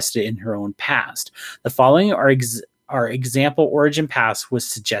invested in her own past. The following are example origin paths with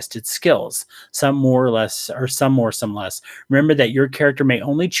suggested skills, some more or less, or some more, some less. Remember that your character may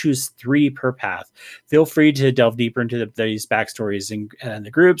only choose 3 per path. Feel free to delve deeper into these backstories and the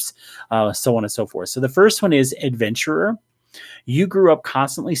groups, so on and so forth. So the first one is adventurer. You grew up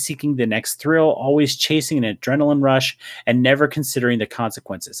constantly seeking the next thrill, always chasing an adrenaline rush, and never considering the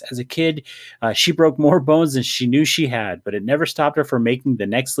consequences. As a kid, she broke more bones than she knew she had, but it never stopped her from making the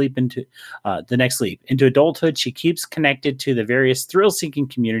next leap into adulthood. She keeps connected to the various thrill-seeking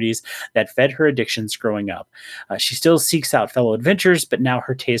communities that fed her addictions growing up. She still seeks out fellow adventures, but now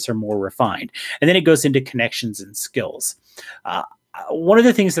her tastes are more refined. And then it goes into connections and skills. One of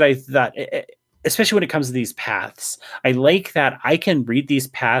the things that I thought, especially when it comes to these paths, I like that I can read these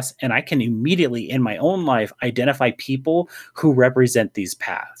paths and I can immediately in my own life identify people who represent these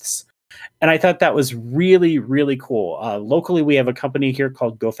paths. And I thought that was really, really cool. Locally, we have a company here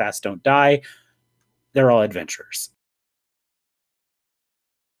called Go Fast, Don't Die. They're all adventurers.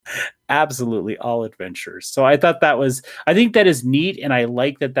 Absolutely all adventurers. So I think that is neat. And I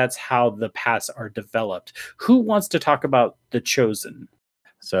like that that's how the paths are developed. Who wants to talk about the Chosen?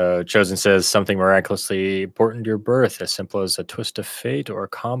 So Chosen says something miraculously important to your birth, as simple as a twist of fate, or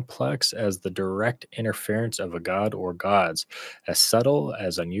complex as the direct interference of a god or gods, as subtle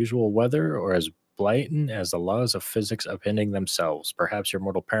as unusual weather, or as blatant as the laws of physics upending themselves. Perhaps your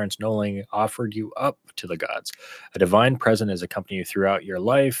mortal parents knowingly offered you up to the gods. A divine presence is accompanying you throughout your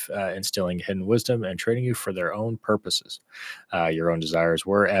life, instilling hidden wisdom and training you for their own purposes. Your own desires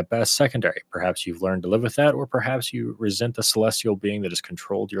were at best secondary. Perhaps you've learned to live with that, or perhaps you resent the celestial being that has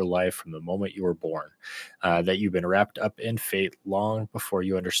controlled your life from the moment you were born. That you've been wrapped up in fate long before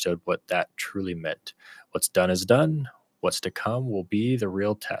you understood what that truly meant. What's done is done. What's to come will be the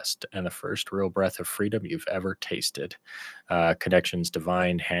real test and the first real breath of freedom you've ever tasted. Connections,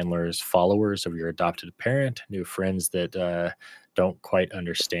 divine handlers, followers of your adopted parent, new friends that don't quite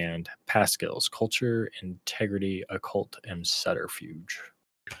understand, past skills, culture, integrity, occult, and subterfuge.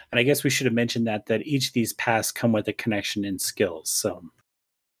 And I guess we should have mentioned that each of these paths come with a connection and skills. So,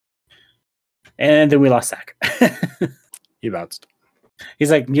 and then we lost Zach. He bounced.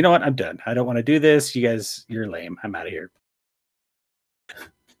 He's like, you know what? I'm done. I don't want to do this. You guys, you're lame. I'm out of here.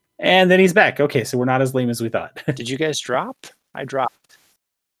 And then he's back. Okay, so we're not as lame as we thought. Did you guys drop? I dropped.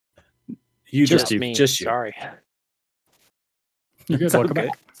 You Just you. me. Just you. Sorry. You're good. It's Welcome okay.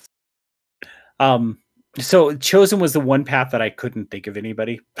 back. So Chosen was the one path that I couldn't think of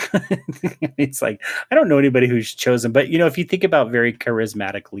anybody. It's like, I don't know anybody who's chosen, but if you think about very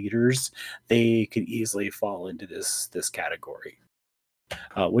charismatic leaders, they could easily fall into this category.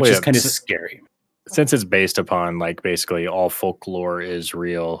 Which is kind of scary. Since it's based upon basically all folklore is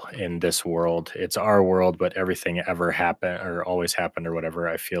real in this world, it's our world, but everything ever happened or always happened or whatever.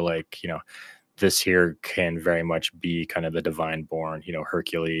 I feel like, this here can very much be kind of the divine born,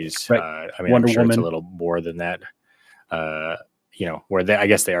 Hercules. Right. I mean, Wonder I'm sure Woman. it's a little more than that. Where I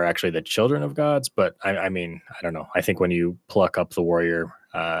guess they are actually the children of gods, but I mean, I don't know. I think when you pluck up the warrior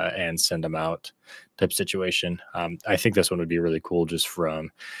and send them out type situation, I think this one would be really cool just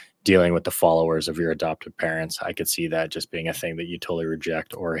from dealing with the followers of your adopted parents. I could see that just being a thing that you totally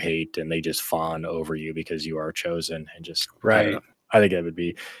reject or hate, and they just fawn over you because you are chosen and just, right. I think it would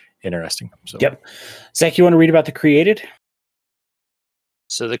be interesting. So. Yep. Zach, you want to read about the created?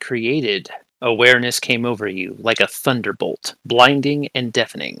 So the created awareness came over you like a thunderbolt, blinding and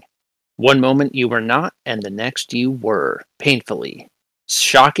deafening. One moment you were not, and the next you were, painfully,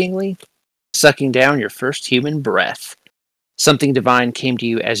 shockingly, sucking down your first human breath. Something divine came to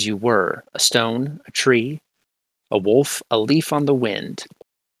you as you were, a stone, a tree, a wolf, a leaf on the wind,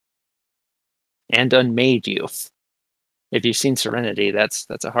 and unmade you. If you've seen Serenity, that's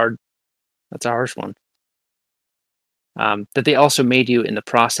a harsh one. That they also made you in the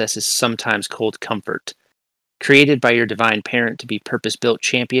process is sometimes called comfort. Created by your divine parent to be purpose-built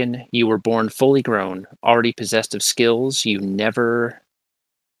champion, you were born fully grown, already possessed of skills you never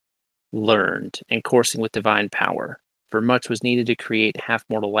learned, and coursing with divine power. For much was needed to create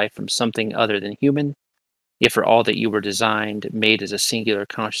half-mortal life from something other than human. Yet for all that you were designed, made as a singular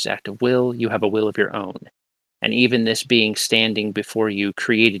conscious act of will, you have a will of your own. And even this being standing before you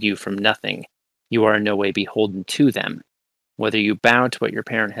created you from nothing. You are in no way beholden to them. Whether you bow to what your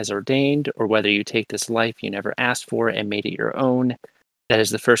parent has ordained, or whether you take this life you never asked for and made it your own, that is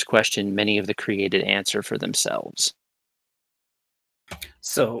the first question many of the created answer for themselves.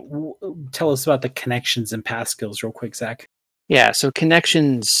 So tell us about the connections and path skills real quick, Zach. Yeah, so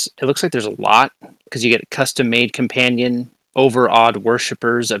connections, it looks like there's a lot, because you get a custom-made companion, overawed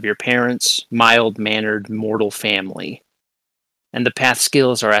worshippers of your parents, mild-mannered mortal family. And the path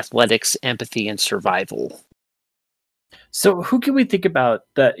skills are athletics, empathy, and survival. So who can we think about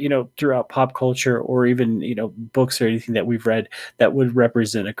that, throughout pop culture or even, books or anything that we've read that would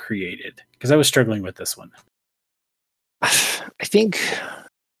represent a created? Because I was struggling with this one. I think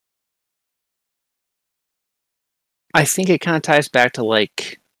it kind of ties back to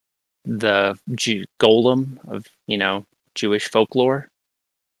like the golem of, Jewish folklore.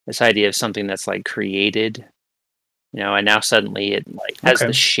 This idea of something that's like created, and now suddenly it like has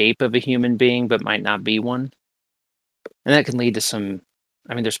the shape of a human being but might not be one. And that can lead to some,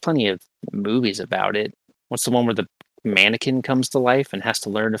 there's plenty of movies about it. What's the one where the mannequin comes to life and has to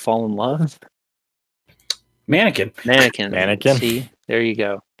learn to fall in love? Mannequin. See, there you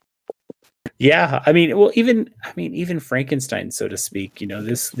go. Yeah, even Frankenstein, so to speak,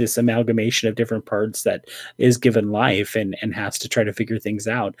 this amalgamation of different parts that is given life and has to try to figure things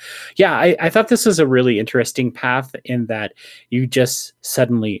out. Yeah, I thought this was a really interesting path in that you just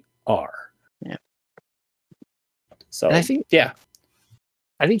suddenly are. Yeah. So and I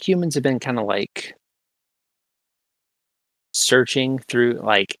think humans have been kind of like searching through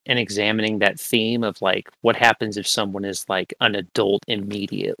like and examining that theme of like what happens if someone is like an adult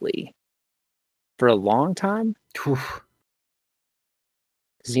immediately for a long time. Because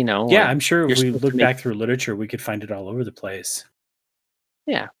yeah, I'm sure if we look back through literature, we could find it all over the place.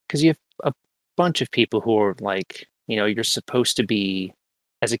 Yeah, because you have a bunch of people who are like, you're supposed to be,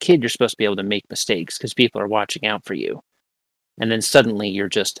 as a kid, you're supposed to be able to make mistakes because people are watching out for you. And then suddenly you're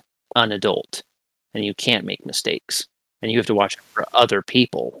just an adult and you can't make mistakes and you have to watch out for other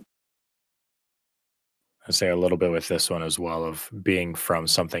people. I say a little bit with this one as well of being from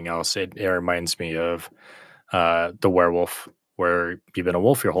something else. It reminds me of the werewolf, where you've been a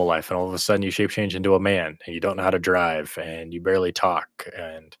wolf your whole life and all of a sudden you shape change into a man and you don't know how to drive and you barely talk,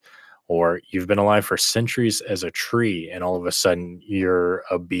 or you've been alive for centuries as a tree and all of a sudden you're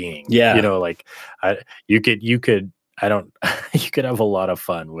a being. Yeah. You could have a lot of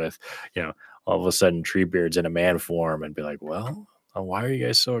fun with, all of a sudden Treebeard's in a man form and be like, well, why are you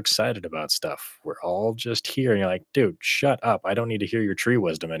guys so excited about stuff? We're all just here. And you're like, dude, shut up. I don't need to hear your tree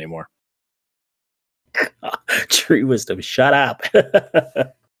wisdom anymore. Tree wisdom, shut up.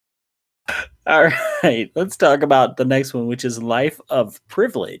 All right, let's talk about the next one, which is life of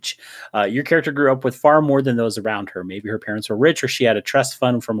privilege. Your character grew up with far more than those around her. Maybe her parents were rich or she had a trust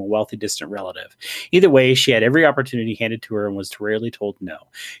fund from a wealthy distant relative. Either way, she had every opportunity handed to her and was rarely told no.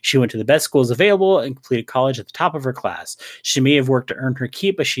 She went to the best schools available and completed college at the top of her class. She may have worked to earn her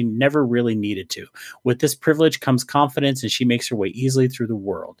keep, but she never really needed to. With this privilege comes confidence, and she makes her way easily through the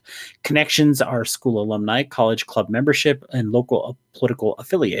world. Connections are school alumni, college club membership, and local political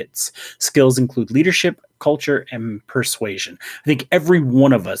affiliates. Skills include leadership, culture, and persuasion. I think every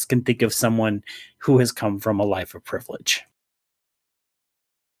one of us can think of someone who has come from a life of privilege.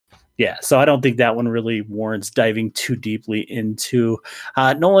 Yeah, so I don't think that one really warrants diving too deeply into.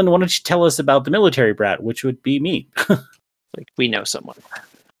 Nolan, why don't you tell us about the military brat, which would be me? Like, we know someone.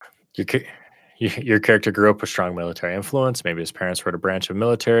 Your character grew up with strong military influence. Maybe his parents were in a branch of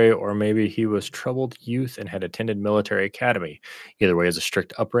military, or maybe he was troubled youth and had attended military academy. Either way, is a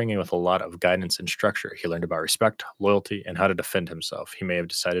strict upbringing with a lot of guidance and structure. He learned about respect, loyalty, and how to defend himself. He may have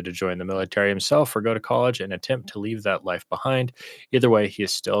decided to join the military himself or go to college and attempt to leave that life behind. Either way, he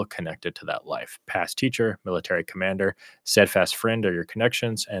is still connected to that life. Past teacher, military commander, steadfast friend are your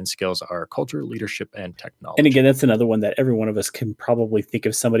connections, and skills are culture, leadership, and technology. And again, that's another one that every one of us can probably think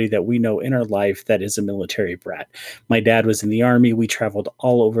of somebody that we know in our life that is a military brat. My dad was in the Army. We traveled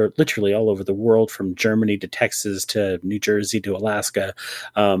literally all over the world, from Germany to Texas to New Jersey to Alaska.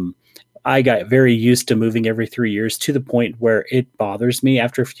 I got very used to moving every 3 years, to the point where it bothers me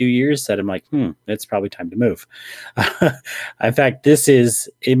after a few years that I'm like, it's probably time to move. In fact, this is,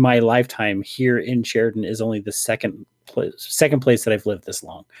 in my lifetime here in Sheridan, is only the second place that I've lived this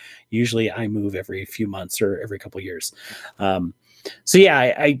long. Usually I move every few months or every couple of years. So yeah,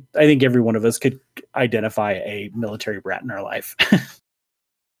 I think every one of us could identify a military brat in our life.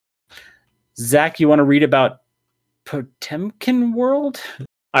 Zach, you want to read about Potemkin World?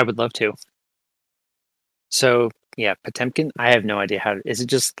 I would love to. So yeah, Potemkin. I have no idea is it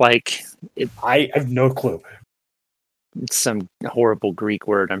just like it? I have no clue. It's some horrible Greek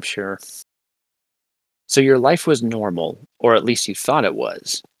word, I'm sure. So your life was normal, or at least you thought it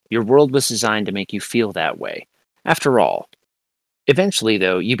was. Your world was designed to make you feel that way. After all, eventually,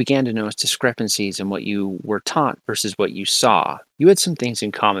 though, you began to notice discrepancies in what you were taught versus what you saw. You had some things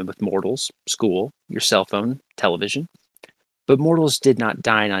in common with mortals: school, your cell phone, television. But mortals did not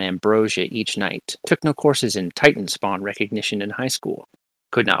dine on ambrosia each night, took no courses in Titan spawn recognition in high school,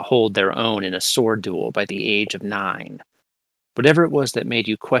 could not hold their own in a sword duel by the age of 9. Whatever it was that made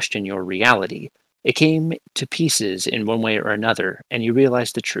you question your reality, it came to pieces in one way or another, and you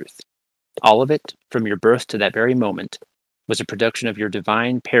realized the truth. All of it, from your birth to that very moment, was a production of your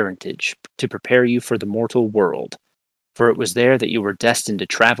divine parentage to prepare you for the mortal world, for it was there that you were destined to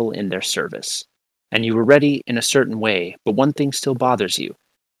travel in their service. And you were ready in a certain way, but one thing still bothers you.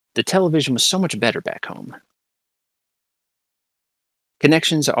 The television was so much better back home.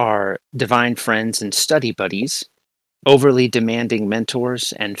 Connections are divine friends and study buddies, overly demanding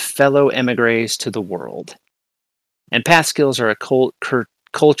mentors, and fellow emigres to the world. And path skills are a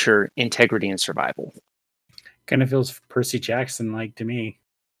culture, integrity, and survival. Kind of feels Percy Jackson like to me.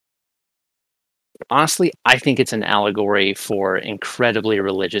 Honestly, I think it's an allegory for incredibly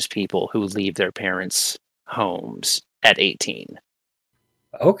religious people who leave their parents' homes at 18.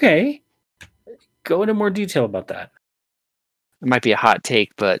 Okay. Go into more detail about that. It might be a hot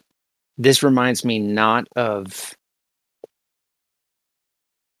take, but this reminds me not of...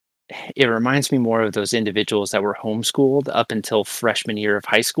 It reminds me more of those individuals that were homeschooled up until freshman year of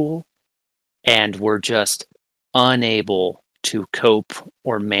high school and were just unable to cope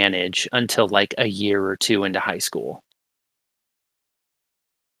or manage until like a year or two into high school.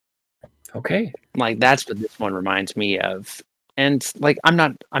 Okay. Like that's what this one reminds me of. And like I'm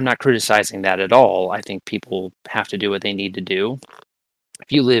not criticizing that at all. I think people have to do what they need to do.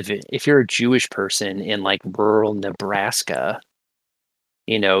 If you're a Jewish person in like rural Nebraska,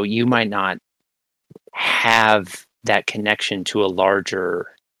 you might not have that connection to a larger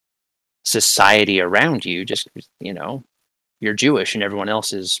society around you. Just, you're Jewish and everyone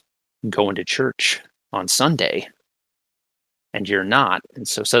else is going to church on Sunday and you're not. And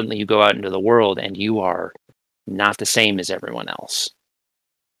so suddenly you go out into the world and you are not the same as everyone else.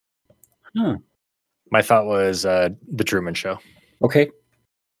 My thought was the Truman Show. Okay.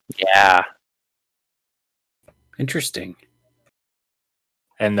 Yeah. Interesting.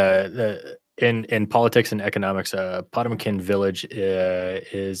 And in politics and economics, Potemkin village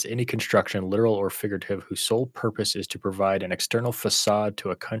is any construction, literal or figurative, whose sole purpose is to provide an external facade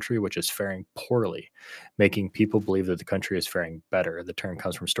to a country which is faring poorly, making people believe that the country is faring better. The term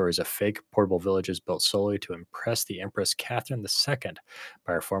comes from stories of fake portable villages built solely to impress the Empress Catherine II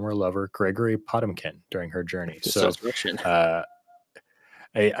by her former lover Gregory Potemkin during her journey. So, Russian.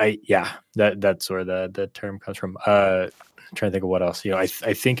 That's where the term comes from. I'm trying to think of what else. I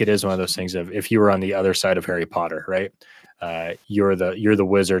think it is one of those things of if you were on the other side of Harry Potter, right? You're the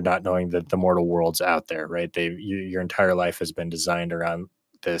wizard, not knowing that the mortal world's out there, right? Your entire life has been designed around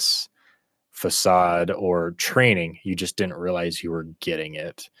this facade or training. You just didn't realize you were getting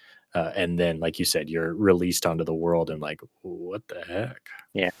it, and then, like you said, you're released onto the world, and like, what the heck?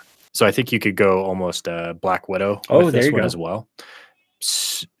 Yeah. So I think you could go almost Black Widow there with this you one go. as well.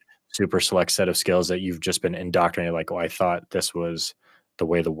 Super select set of skills that you've just been indoctrinated. Like, I thought this was the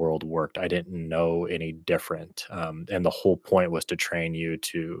way the world worked. I didn't know any different. And the whole point was to train you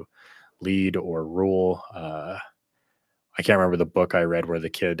to lead or rule. I can't remember the book I read where the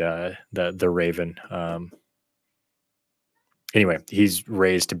kid, the Raven. Anyway, he's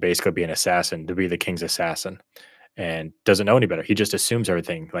raised to basically be an assassin, to be the king's assassin, and doesn't know any better. He just assumes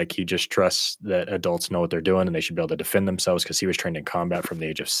everything. Like, he just trusts that adults know what they're doing and they should be able to defend themselves because he was trained in combat from the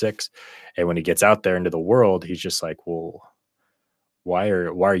age of 6. And when he gets out there into the world, he's just like, well, why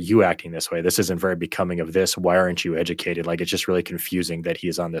are you acting this way? This isn't very becoming of this. Why aren't you educated? Like, it's just really confusing that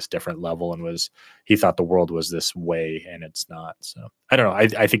he's on this different level and he thought the world was this way and it's not. So I don't know.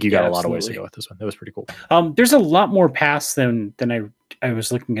 I think you got a lot of ways to go with this one. That was pretty cool. There's a lot more paths than I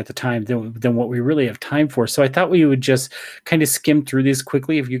was looking at the time than what we really have time for. So I thought we would just kind of skim through these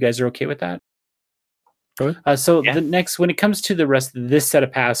quickly if you guys are okay with that. The next, when it comes to the rest of this set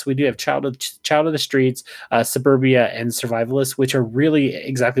of paths, we do have Child of the Streets, Suburbia, and Survivalist, which are really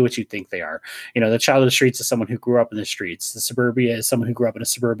exactly what you think they are. The Child of the Streets is someone who grew up in the streets. The Suburbia is someone who grew up in a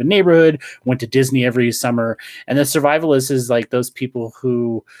suburban neighborhood, went to Disney every summer. And the Survivalist is like those people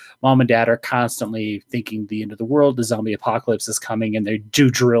who mom and dad are constantly thinking the end of the world, the zombie apocalypse is coming, and they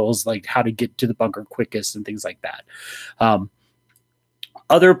do drills like how to get to the bunker quickest and things like that.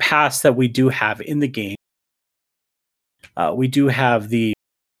 Other paths that we do have in the game, we do have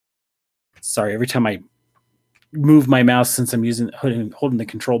every time I move my mouse since I'm holding the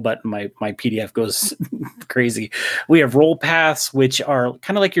control button. My PDF goes crazy. We have role paths, which are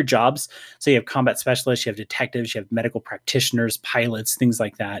kind of like your jobs. So you have combat specialists, you have detectives, you have medical practitioners, pilots, things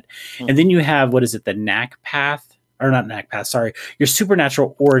like that. And then you have, what is it, the knack path? Or not knack path, sorry, your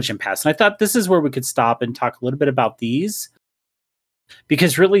supernatural origin paths. And I thought this is where we could stop and talk a little bit about these,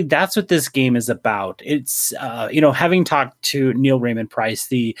 because really that's what this game is about. It's, having talked to Neil Raymond Price,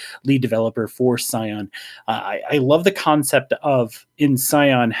 the lead developer for Scion, I love the concept of, in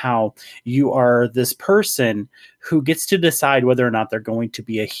Scion, how you are this person who gets to decide whether or not they're going to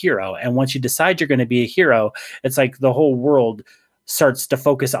be a hero. And once you decide you're going to be a hero, it's like the whole world starts to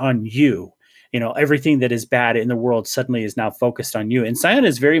focus on you. Everything that is bad in the world suddenly is now focused on you. And Scion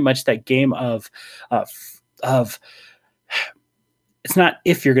is very much that game of it's not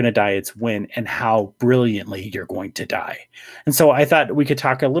if you're going to die, it's when and how brilliantly you're going to die. And so I thought we could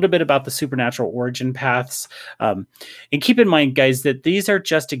talk a little bit about the supernatural origin paths. And keep in mind, guys, that these are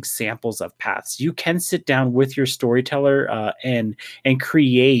just examples of paths. You can sit down with your storyteller and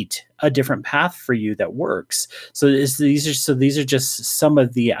create a different path for you that works. So these are just some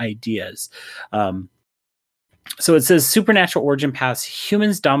of the ideas. So it says supernatural origin paths.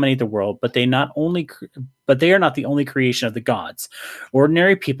 Humans dominate the world, but they are not the only creation of the gods.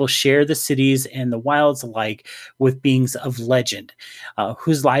 Ordinary people share the cities and the wilds alike with beings of legend,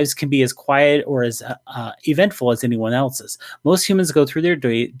 whose lives can be as quiet or as eventful as anyone else's. Most humans go through their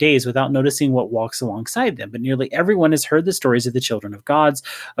days without noticing what walks alongside them, but nearly everyone has heard the stories of the children of gods,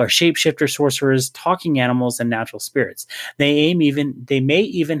 or shapeshifter sorcerers, talking animals, and natural spirits. They may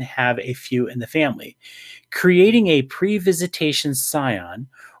even have a few in the family. Creating a pre-visitation scion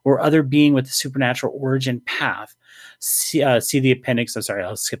or other being with a supernatural origin path, see the appendix. I'm sorry,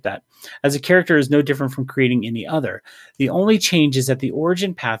 I'll skip that. As a character is no different from creating any other. The only change is that the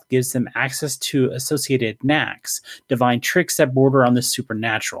origin path gives them access to associated knacks, divine tricks that border on the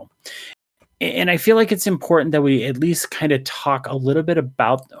supernatural. And I feel like it's important that we at least kind of talk a little bit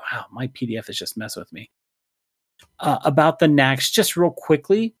about, wow, my PDF is just messing with me, about the knacks just real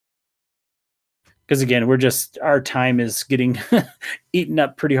quickly. Because again, our time is getting eaten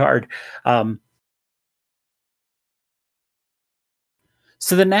up pretty hard. So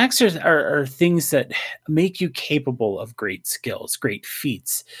the knacks are things that make you capable of great skills, great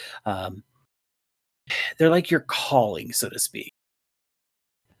feats. They're like your calling, so to speak.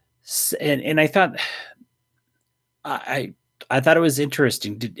 And I thought, I thought it was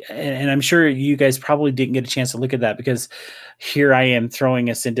interesting, and I'm sure you guys probably didn't get a chance to look at that, because here I am throwing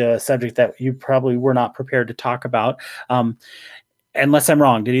us into a subject that you probably were not prepared to talk about. Unless I'm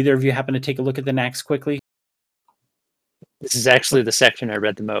wrong, did either of you happen to take a look at the knacks quickly? This is actually the section I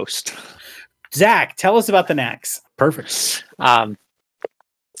read the most. Zach, tell us about the knacks. Perfect. I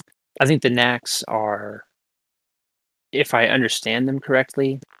think the knacks are, if I understand them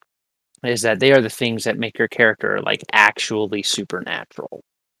correctly, is that they are the things that make your character like actually supernatural.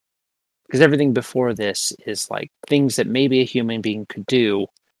 Because everything before this is like things that maybe a human being could do,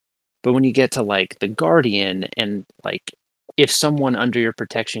 but when you get to like the Guardian, and like if someone under your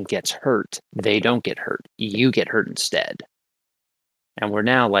protection gets hurt, they don't get hurt. You get hurt instead. And we're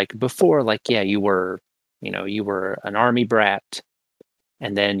now like before, like, yeah, you were an army brat,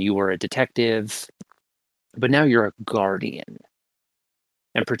 and then you were a detective, but now you're a Guardian.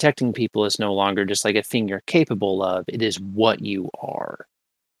 And protecting people is no longer just like a thing you're capable of. It is what you are.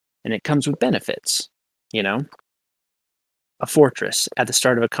 And it comes with benefits, A fortress. At the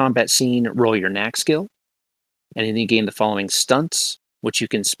start of a combat scene, roll your knack skill. And then you gain the following stunts, which you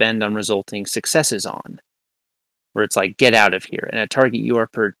can spend on resulting successes on. Where it's like, get out of here. And a target you are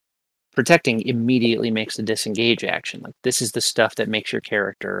protecting immediately makes the disengage action. Like, this is the stuff that makes your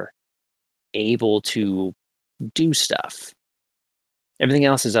character able to do stuff. Everything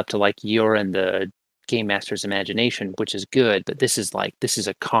else is up to like your and the game master's imagination, which is good, but this is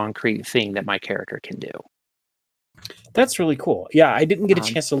a concrete thing that my character can do. That's really cool. Yeah, I didn't get a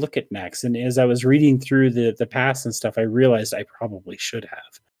chance to look at knacks, and as I was reading through the past and stuff, I realized I probably should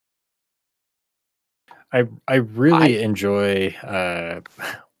have. I really enjoy.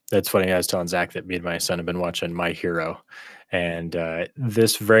 That's funny. I was telling Zach that me and my son have been watching My Hero, and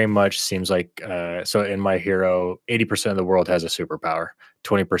this very much seems like so in My Hero, 80% of the world has a superpower,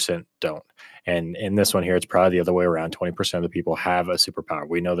 20% don't. And in this one here, it's probably the other way around. 20% of the people have a superpower.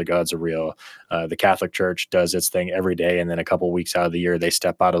 We know the gods are real. The Catholic Church does its thing every day, and then a couple weeks out of the year, they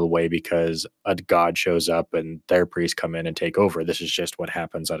step out of the way because a god shows up and their priests come in and take over. This is just what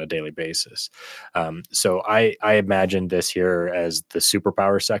happens on a daily basis. So I imagine this here as the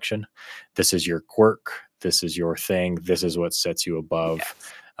superpower section. This is your quirk. This is your thing. This is what sets you above.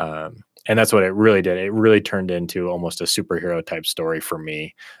 And that's what it really did. It really turned into almost a superhero type story for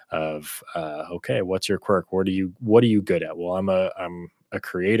me of, okay, what's your quirk? What are you good at? Well, I'm a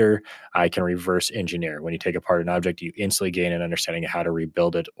creator. I can reverse engineer. When you take apart an object, you instantly gain an understanding of how to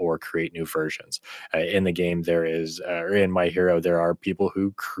rebuild it or create new versions. In the game, there is, or in My Hero, there are people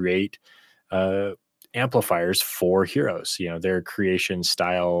who create amplifiers for heroes. Their creation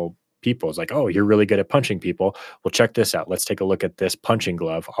style people. It's like, oh, you're really good at punching people. Well, check this out. Let's take a look at this punching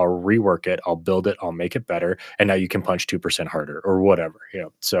glove. I'll rework it. I'll build it. I'll make it better. And now you can punch 2% harder or whatever.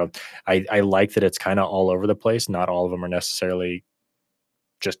 So I like that it's kind of all over the place. Not all of them are necessarily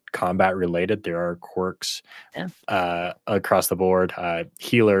just combat related. There are quirks across the board.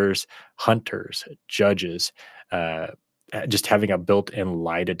 Healers, hunters, judges, just having a built-in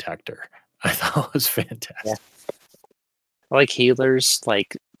lie detector. I thought was fantastic. Yeah. I like healers,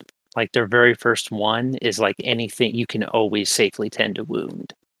 like their very first one is like anything you can always safely tend to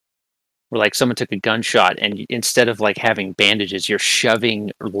wound. Where like someone took a gunshot and instead of like having bandages, you're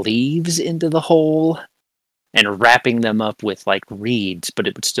shoving leaves into the hole and wrapping them up with like reeds, but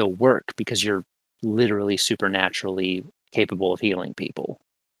it would still work because you're literally supernaturally capable of healing people.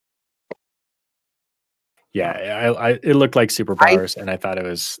 Yeah, it looked like superpowers, and I thought it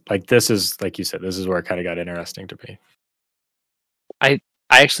was like, this is, like you said, this is where it kind of got interesting to me. I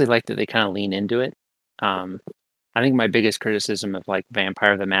actually like that they kind of lean into it. I think my biggest criticism of like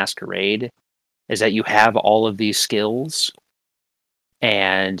Vampire the Masquerade is that you have all of these skills,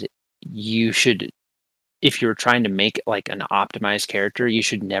 and you should, if you're trying to make like an optimized character, you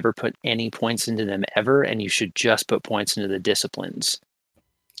should never put any points into them ever, and you should just put points into the disciplines.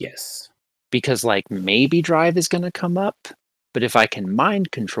 Yes. Because like maybe drive is going to come up, but if I can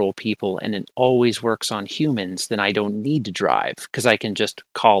mind control people and it always works on humans, then I don't need to drive because I can just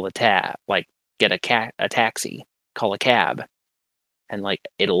call a get a taxi, call a cab, and like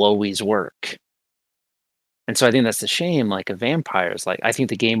it'll always work. And so I think that's the shame. Like a vampires, like I think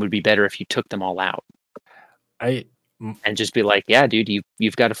the game would be better if you took them all out and just be like, yeah, dude,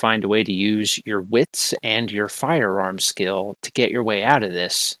 you've got to find a way to use your wits and your firearm skill to get your way out of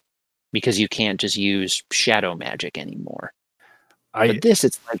this, because you can't just use shadow magic anymore. But this,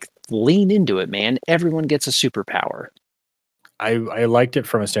 it's like, lean into it, man. Everyone gets a superpower. I liked it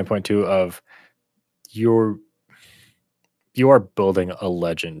from a standpoint too of you are building a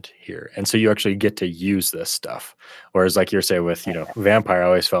legend here, and so you actually get to use this stuff. Whereas, like you're saying with Vampire, I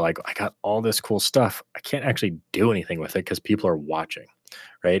always felt like I got all this cool stuff. I can't actually do anything with it because people are watching,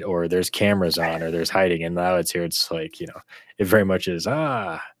 right? Or there's cameras on, or there's hiding. And now it's here. It's like it very much is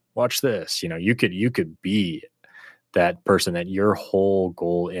watch this. You could be that person that your whole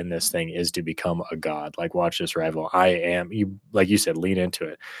goal in this thing is to become a god. Like, watch this rival. I am, like you said, lean into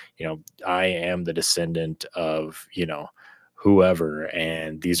it. I am the descendant of, whoever,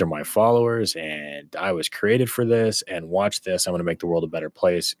 and these are my followers, and I was created for this, and watch this. I'm going to make the world a better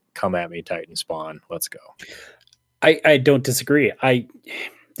place. Come at me, Titan Spawn. Let's go. I don't disagree.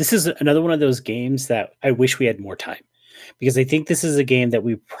 This is another one of those games that I wish we had more time, because I think this is a game that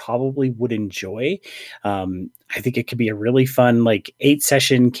we probably would enjoy. I think it could be a really fun, like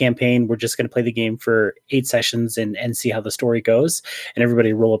 8-session campaign. We're just going to play the game for 8 sessions and see how the story goes, and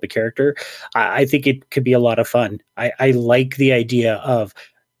everybody roll up a character. I think it could be a lot of fun. I like the idea of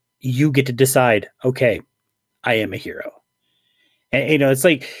you get to decide, okay, I am a hero. And, it's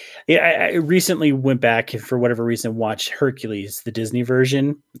like, I recently went back and for whatever reason watched Hercules, the Disney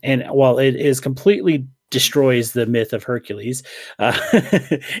version. And while it is completely destroys the myth of Hercules,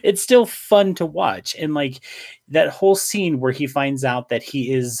 it's still fun to watch. And like that whole scene where he finds out that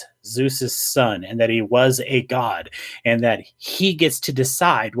he is Zeus's son and that he was a god, and that he gets to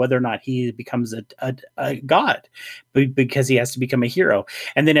decide whether or not he becomes a god, because he has to become a hero.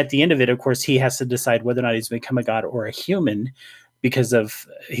 And then at the end of it, of course, he has to decide whether or not he's become a god or a human, because of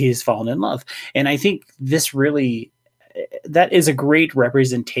he's fallen in love. And I think this really, that is a great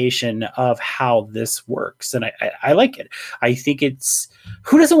representation of how this works. And I like it. I think it's,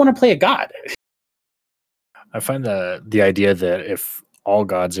 who doesn't want to play a god? I find the idea that if all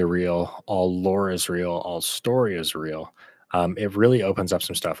gods are real, all lore is real, all story is real, it really opens up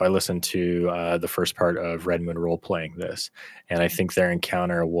some stuff. I listened to the first part of Red Moon role playing this, and I think their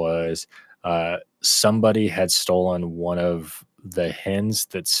encounter was somebody had stolen one of the hens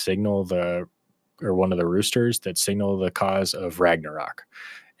that signal or one of the roosters that signal the cause of Ragnarok.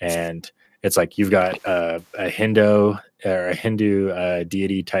 And it's like, you've got a Hindu or a Hindu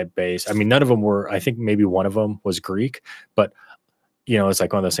deity type base. I mean, none of them were, I think maybe one of them was Greek, but it's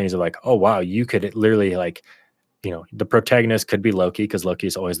like one of those things of like, oh wow, you could literally like the protagonist could be Loki, because Loki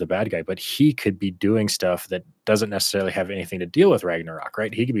is always the bad guy, but he could be doing stuff that doesn't necessarily have anything to deal with Ragnarok,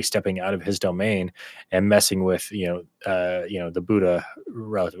 right? He could be stepping out of his domain and messing with, the Buddha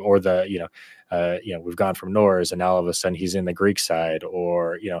relative, or we've gone from Norse and now all of a sudden he's in the Greek side,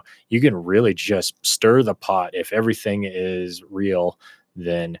 or, you can really just stir the pot. If everything is real,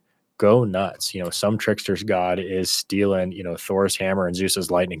 then go nuts. Some trickster's god is stealing, Thor's hammer and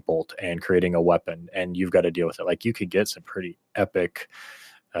Zeus's lightning bolt and creating a weapon, and you've got to deal with it. Like, you could get some pretty epic,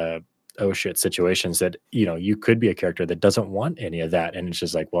 oh shit situations that, you could be a character that doesn't want any of that. And it's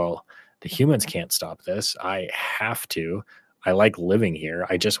just like, well, the humans can't stop this. I have to. I like living here.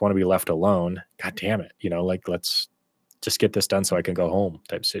 I just want to be left alone. God damn it. Let's just get this done so I can go home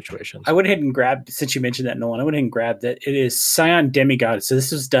type situations. I went ahead and grabbed, since you mentioned that, Nolan, I went ahead and grabbed that. It is Scion Demigod. So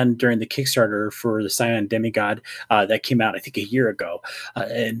this was done during the Kickstarter for the Scion Demigod that came out, I think, a year ago.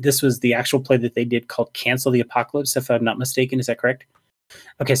 And this was the actual play that they did called Cancel the Apocalypse, if I'm not mistaken. Is that correct?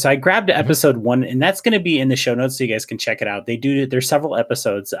 Okay, so I grabbed episode 1, and that's going to be in the show notes so you guys can check it out. There's several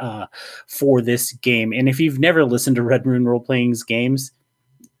episodes for this game. And if you've never listened to Red Moon Role-Playing's games,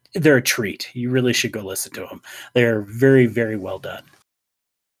 they're a treat. You really should go listen to them. They're very, very well done.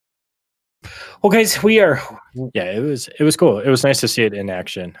 Well, guys, we are. Yeah, it was cool. It was nice to see it in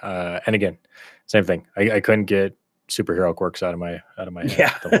action. And again, same thing. I couldn't get superhero quirks out of my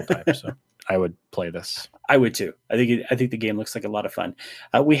head the whole time. So I would play this. I would too. I think the game looks like a lot of fun.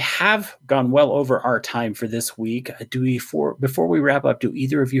 We have gone well over our time for this week. Before we wrap up, do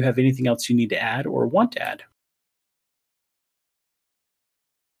either of you have anything else you need to add or want to add?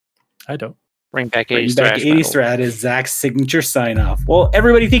 I don't. Bring back 80s Threat is Zach's signature sign off. Well,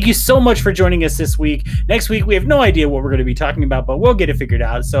 everybody, thank you so much for joining us this week. Next week, we have no idea what we're going to be talking about, but we'll get it figured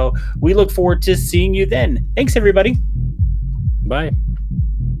out. So we look forward to seeing you then. Thanks, everybody. Bye.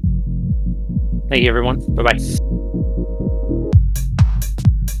 Thank you, everyone. Bye-bye.